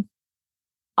 job.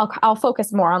 I'll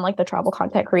focus more on like the travel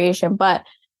content creation, but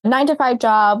 9 to 5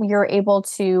 job, you're able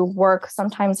to work.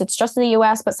 Sometimes it's just in the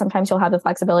US, but sometimes you'll have the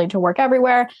flexibility to work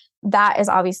everywhere. That is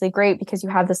obviously great because you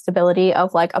have the stability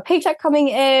of like a paycheck coming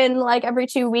in like every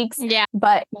 2 weeks. Yeah.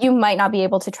 But you might not be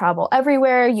able to travel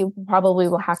everywhere. You probably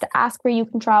will have to ask where you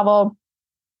can travel.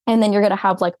 And then you're going to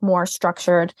have like more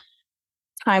structured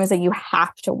times that you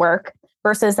have to work.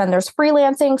 Versus then there's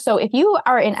freelancing. So if you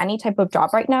are in any type of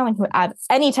job right now and you add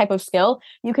any type of skill,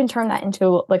 you can turn that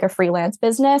into like a freelance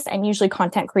business. And usually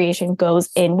content creation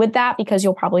goes in with that because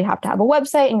you'll probably have to have a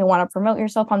website and you'll want to promote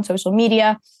yourself on social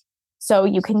media. So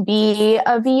you can be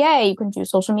a VA, you can do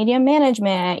social media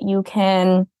management, you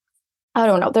can, I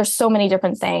don't know, there's so many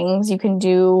different things. You can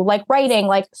do like writing,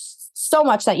 like so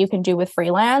much that you can do with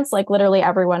freelance. Like literally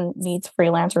everyone needs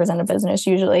freelancers in a business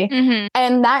usually. Mm-hmm.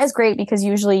 And that is great because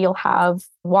usually you'll have,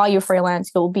 while you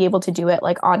freelance, you'll be able to do it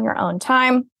like on your own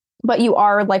time, but you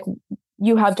are like,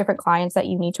 you have different clients that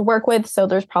you need to work with. So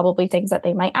there's probably things that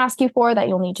they might ask you for that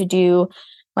you'll need to do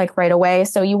like right away.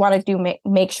 So you want to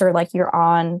make sure like you're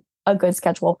on a good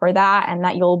schedule for that and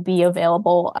that you'll be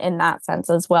available in that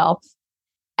sense as well.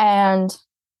 And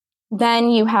then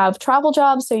you have travel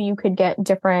jobs. So you could get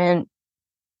different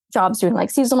jobs doing like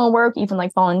seasonal work, even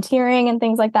like volunteering and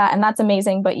things like that. And that's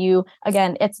amazing. But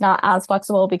again, it's not as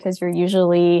flexible because you're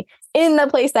usually in the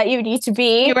place that you need to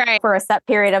be for a set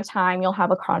period of time. You'll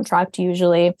have a contract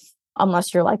usually,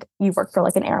 unless you're like, you work for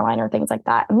like an airline or things like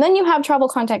that. And then you have travel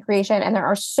content creation. And there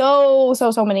are so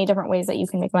many different ways that you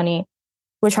can make money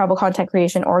with travel content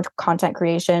creation or content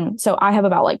creation. So I have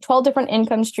about like 12 different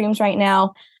income streams right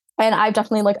now. And I've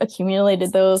definitely like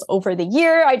accumulated those over the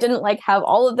year. I didn't like have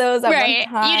all of those at one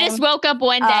time. You just woke up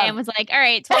one day and was like, all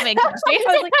right, 12 income streams.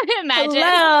 I was like, imagine.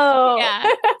 Hello.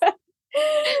 Yeah.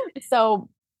 So,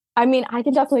 I mean, I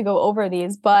can definitely go over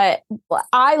these, but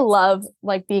I love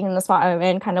like being in the spot I'm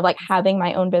in, kind of like having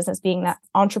my own business, being that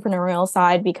entrepreneurial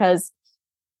side, because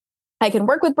I can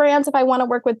work with brands if I want to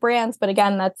work with brands. But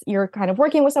again, you're kind of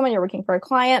working with someone, you're working for a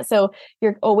client. So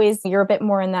you're a bit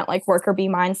more in that like worker bee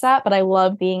mindset. But I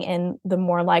love being in the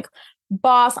more like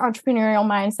boss entrepreneurial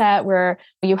mindset where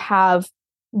you have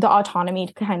the autonomy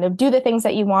to kind of do the things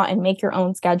that you want and make your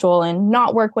own schedule and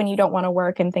not work when you don't want to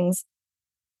work and things.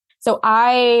 So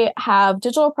I have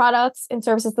digital products and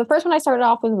services. The first one I started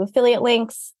off with affiliate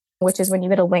links, which is when you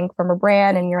get a link from a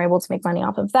brand and you're able to make money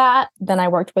off of that. Then I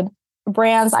worked with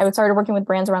brands. I started working with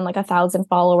brands around like 1,000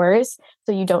 followers.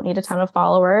 So you don't need a ton of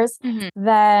followers. Mm-hmm.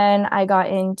 Then I got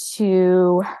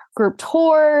into group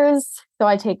tours. So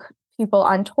I take people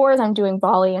on tours. I'm doing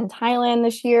Bali and Thailand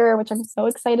this year, which I'm so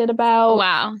excited about.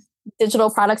 Wow. Digital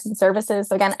products and services.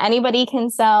 So again, anybody can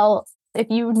sell. If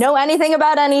you know anything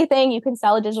about anything, you can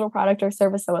sell a digital product or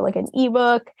service. So like an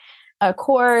ebook, a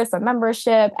course, a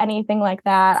membership, anything like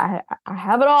that. I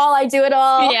have it all. I do it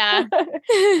all. Yeah.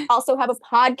 Also have a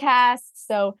podcast.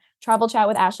 So Travel Chat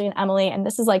with Ashley and Emily. And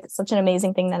this is like such an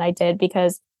amazing thing that I did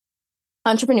because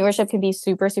entrepreneurship can be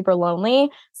super, super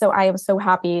lonely. So I am so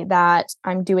happy that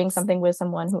I'm doing something with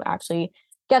someone who actually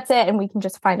gets it and we can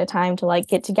just find a time to like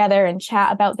get together and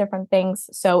chat about different things.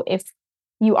 So if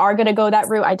you are going to go that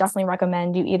route, I definitely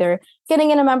recommend you either getting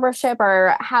in a membership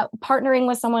or partnering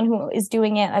with someone who is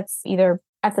doing it that's either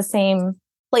at the same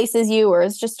place as you or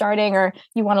is just starting or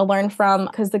you want to learn from,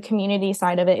 because the community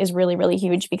side of it is really, really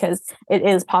huge because it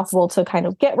is possible to kind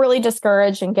of get really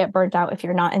discouraged and get burnt out if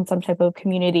you're not in some type of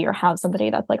community or have somebody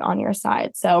that's like on your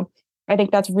side. So I think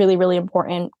that's really, really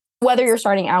important, whether you're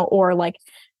starting out or like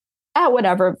at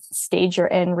whatever stage you're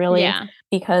in, really,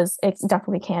 because it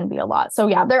definitely can be a lot. So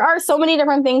yeah, there are so many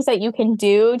different things that you can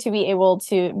do to be able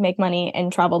to make money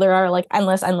and travel. There are like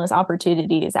endless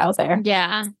opportunities out there.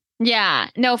 Yeah. Yeah.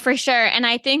 No, for sure. And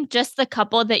I think just the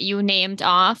couple that you named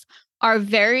off are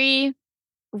very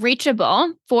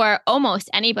reachable for almost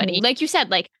anybody. Mm-hmm. Like you said,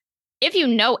 like if you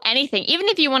know anything, even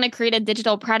if you want to create a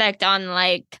digital product on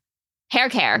like hair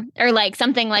care or like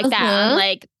something like that, on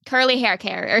like curly hair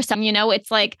care or something,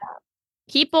 it's like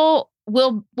people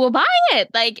will buy it.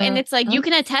 Like, and it's like you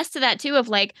can attest to that too, of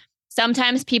like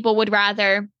sometimes people would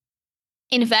rather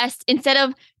invest instead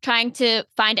of trying to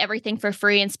find everything for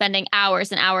free and spending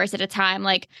hours and hours at a time,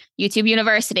 like YouTube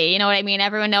University. You know what I mean?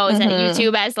 Everyone knows that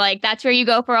YouTube as like, that's where you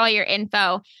go for all your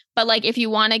info. But like, if you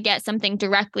want to get something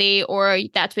directly or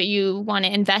that's what you want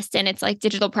to invest in, it's like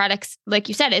digital products, like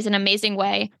you said, is an amazing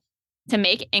way to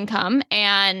make income.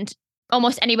 And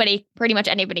almost anybody, pretty much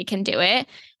anybody can do it.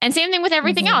 And same thing with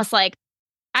everything else. Like,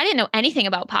 I didn't know anything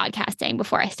about podcasting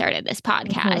before I started this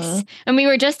podcast. And we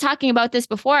were just talking about this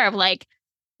before of like,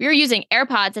 we were using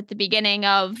AirPods at the beginning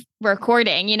of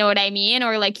recording, you know what I mean?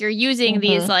 Or like you're using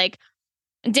these like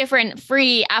different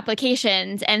free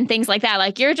applications and things like that.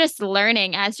 Like you're just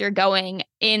learning as you're going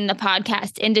in the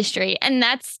podcast industry. And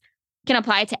that's can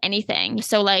apply to anything.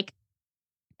 So like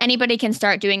anybody can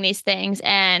start doing these things.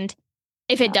 And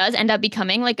if it does end up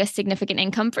becoming like a significant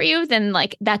income for you, then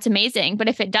like that's amazing. But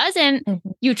if it doesn't,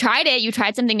 you tried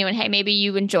something new and hey, maybe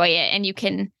you enjoy it and you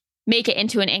can make it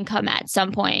into an income at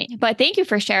some point. But thank you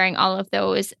for sharing all of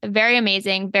those very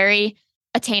amazing, very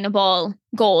attainable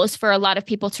goals for a lot of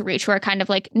people to reach who are kind of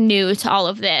like new to all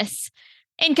of this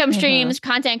income streams,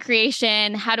 content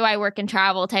creation, how do I work and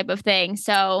travel type of thing.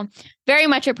 So very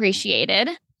much appreciated.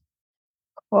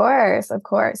 Of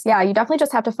course. Yeah, you definitely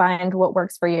just have to find what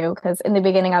works for you. Because in the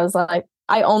beginning, I was like,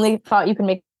 I only thought you can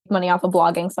make money off of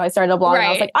blogging. So I started a blog and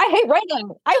I was like, I hate writing.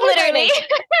 Literally.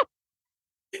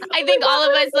 I think all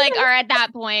of us like are at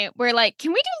that point. We're like,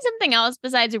 can we do something else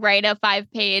besides write a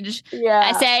 5-page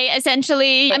essay?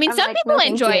 Essentially, I mean, some people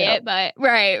enjoy it, but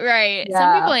right. Yeah.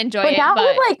 Some people enjoy it, now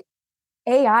with like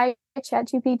AI,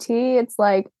 ChatGPT, it's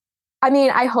like, I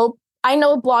mean, I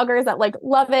know bloggers that like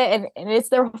love it and it's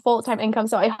their full-time income.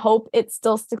 So I hope it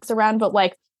still sticks around. But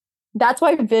like, that's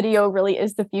why video really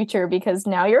is the future, because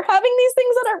now you're having these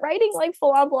things that are writing like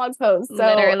full-on blog posts.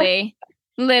 So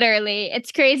Literally.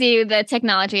 It's crazy the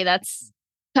technology that's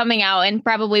coming out and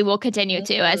probably will continue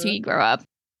to as we grow up.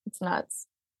 It's nuts.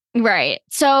 Right.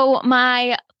 So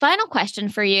my final question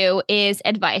for you is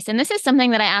advice. And this is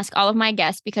something that I ask all of my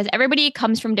guests because everybody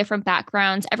comes from different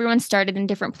backgrounds. Everyone started in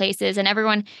different places and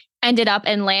everyone ended up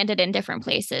and landed in different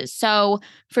places. So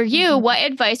for you, what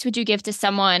advice would you give to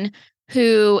someone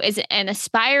who is an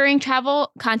aspiring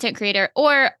travel content creator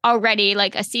or already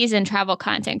like a seasoned travel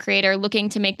content creator looking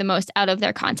to make the most out of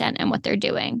their content and what they're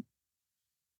doing?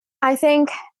 I think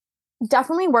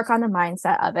definitely work on the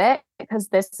mindset of it, because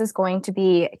this is going to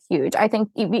be huge. I think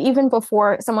even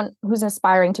before someone who's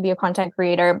aspiring to be a content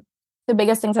creator, the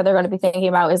biggest things that they're going to be thinking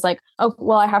about is like, oh,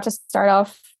 well, I have to start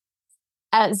off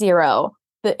at zero.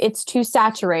 It's too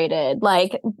saturated.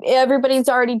 Like everybody's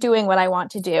already doing what I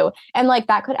want to do. And like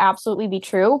that could absolutely be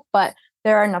true, but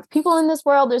there are enough people in this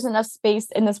world. There's enough space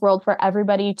in this world for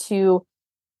everybody to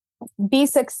be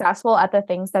successful at the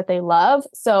things that they love.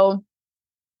 So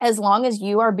as long as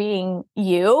you are being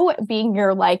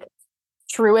your like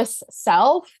truest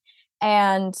self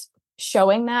and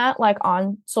showing that like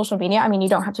on social media. I mean, you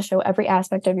don't have to show every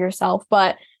aspect of yourself,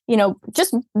 but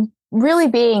just really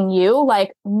being you,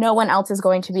 like no one else is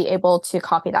going to be able to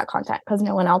copy that content because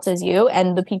no one else is you.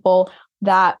 And the people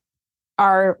that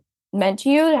are meant to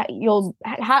you, you'll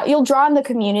draw in the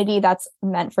community that's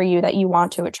meant for you, that you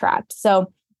want to attract.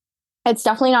 So it's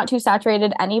definitely not too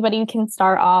saturated. Anybody can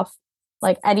start off.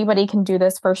 Like anybody can do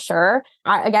this for sure.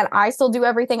 I still do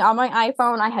everything on my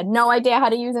iPhone. I had no idea how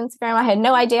to use Instagram. I had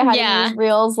no idea how to use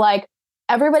Reels. Like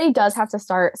everybody does have to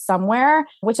start somewhere,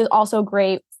 which is also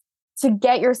great to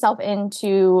get yourself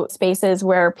into spaces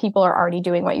where people are already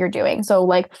doing what you're doing. So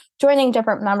like joining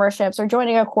different memberships or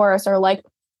joining a course or like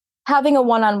having a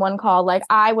one-on-one call. Like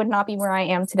I would not be where I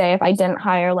am today if I didn't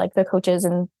hire like the coaches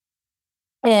and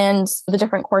the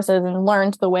different courses and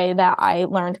learned the way that I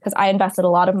learned, because I invested a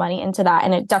lot of money into that.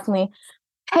 And it definitely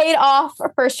paid off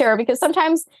for sure, because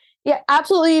sometimes,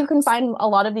 absolutely, you can find a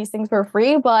lot of these things for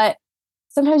free, but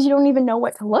sometimes you don't even know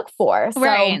what to look for. So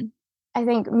I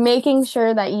think making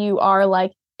sure that you are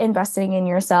like investing in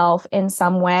yourself in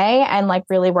some way and like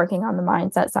really working on the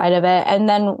mindset side of it. And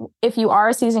then if you are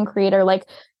a seasoned creator, like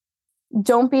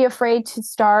don't be afraid to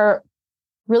start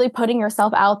really putting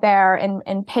yourself out there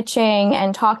and pitching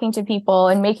and talking to people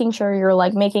and making sure you're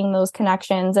like making those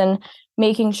connections and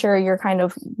making sure you're kind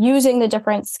of using the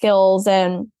different skills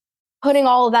and putting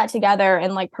all of that together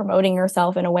and like promoting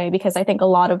yourself in a way, because I think a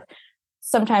lot of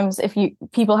sometimes if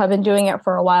people have been doing it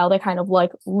for a while, they kind of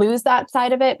like lose that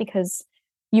side of it because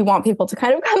you want people to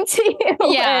kind of come to you.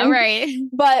 Yeah, right.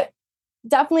 But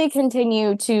definitely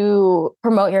continue to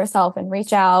promote yourself and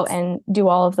reach out and do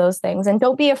all of those things. And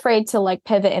don't be afraid to like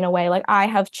pivot in a way. Like I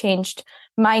have changed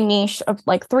my niche of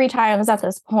like 3 times at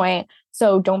this point.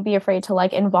 So don't be afraid to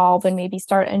like involve and maybe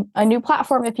start a new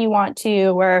platform if you want to,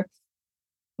 or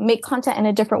make content in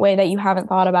a different way that you haven't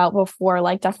thought about before.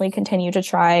 Like definitely continue to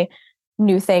try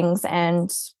new things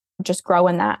and just grow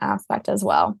in that aspect as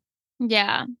well.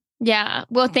 Yeah. Yeah.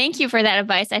 Well, thank you for that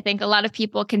advice. I think a lot of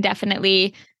people can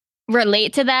definitely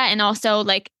relate to that and also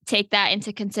like take that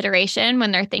into consideration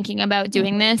when they're thinking about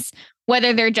doing this,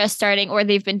 whether they're just starting or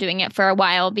they've been doing it for a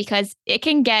while, because it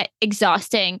can get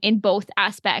exhausting in both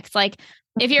aspects. Like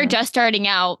if you're just starting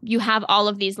out, you have all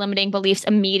of these limiting beliefs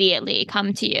immediately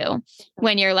come to you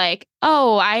when you're like,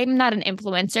 oh, I'm not an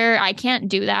influencer. I can't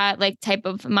do that, like type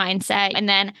of mindset. And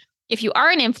then if you are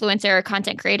an influencer or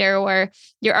content creator or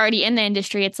you're already in the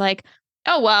industry, it's like,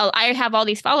 oh, well, I have all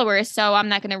these followers, so I'm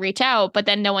not going to reach out. But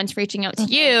then no one's reaching out to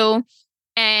you.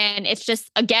 And it's just,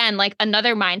 again, like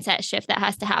another mindset shift that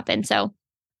has to happen. So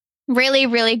really,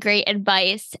 really great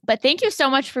advice. But thank you so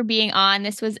much for being on.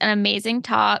 This was an amazing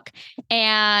talk.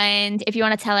 And if you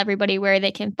want to tell everybody where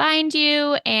they can find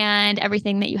you and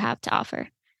everything that you have to offer.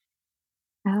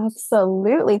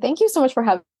 Absolutely. Thank you so much for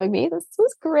having me. This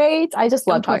was great. I just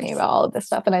love talking about all of this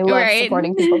stuff and I love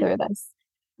supporting people through this.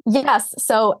 Yes.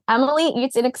 So Emily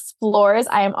Eats and Explores.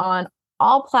 I am on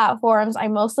all platforms. I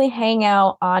mostly hang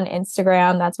out on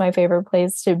Instagram. That's my favorite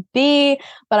place to be.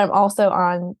 But I'm also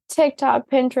on TikTok,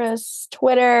 Pinterest,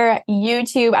 Twitter,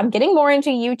 YouTube. I'm getting more into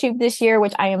YouTube this year,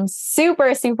 which I am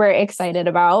super, super excited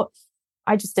about.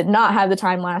 I just did not have the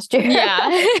time last year.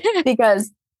 Yeah.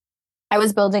 Because I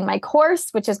was building my course,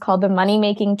 which is called the Money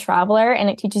Making Traveler, and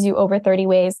it teaches you over 30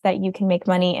 ways that you can make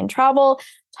money in travel,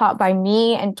 taught by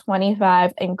me and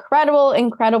 25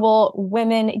 incredible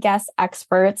women guest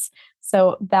experts.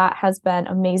 So that has been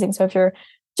amazing. So if you're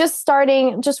just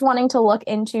starting, just wanting to look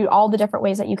into all the different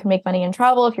ways that you can make money in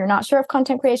travel, if you're not sure if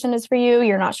content creation is for you,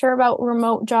 you're not sure about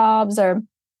remote jobs or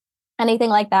anything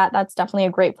like that, that's definitely a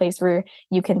great place where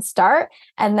you can start.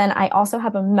 And then I also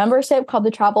have a membership called the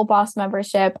Travel Boss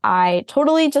membership. I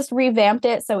totally just revamped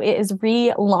it. So it is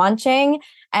relaunching.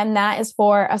 And that is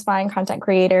for aspiring content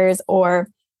creators or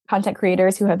content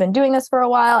creators who have been doing this for a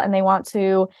while and they want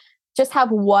to just have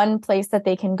one place that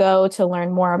they can go to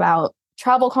learn more about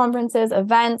travel conferences,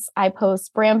 events. I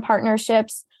post brand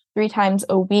partnerships 3 times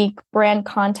a week, brand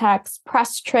contacts,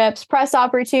 press trips, press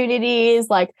opportunities,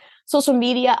 like social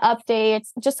media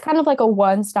updates, just kind of like a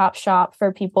one-stop shop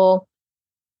for people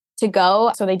to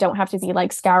go so they don't have to be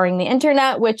like scouring the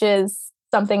internet, which is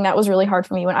something that was really hard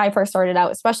for me when I first started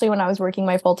out, especially when I was working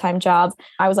my full-time job.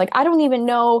 I was like, I don't even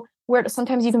know where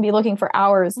sometimes you can be looking for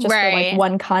hours just for like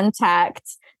one contact.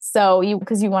 So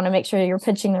because you want to make sure you're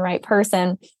pitching the right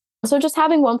person. So just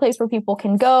having one place where people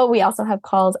can go. We also have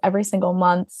calls every single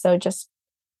month. So just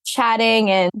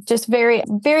chatting and just very,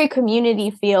 very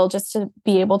community feel, just to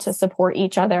be able to support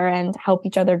each other and help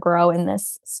each other grow in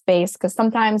this space. Because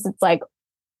sometimes it's like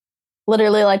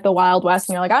literally like the Wild West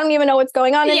and you're like, I don't even know what's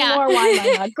going on anymore. Why am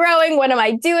I not growing? What am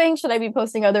I doing? Should I be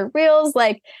posting other reels?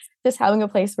 Like just having a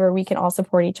place where we can all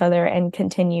support each other and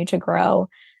continue to grow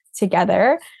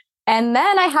together. And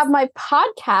then I have my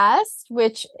podcast,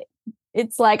 which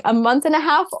it's like a month and a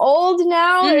half old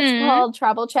now. It's called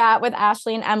Travel Chat with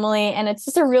Ashley and Emily. And it's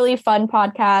just a really fun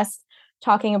podcast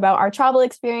talking about our travel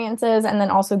experiences and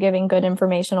then also giving good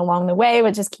information along the way,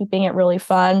 but just keeping it really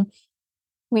fun.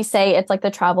 We say it's like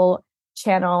the Travel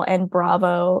Channel and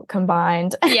Bravo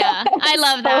combined. Yeah, I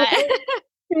love that.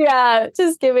 Yeah,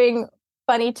 just giving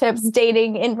funny tips,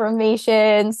 dating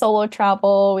information, solo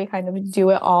travel. We kind of do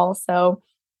it all. So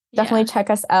definitely check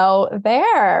us out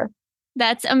there.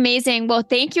 That's amazing. Well,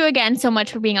 thank you again so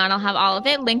much for being on. I'll have all of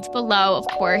it linked below, of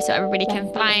course, so everybody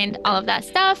can find all of that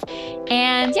stuff.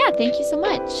 And yeah, thank you so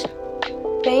much.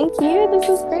 Thank you. This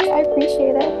is great. I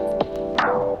appreciate it.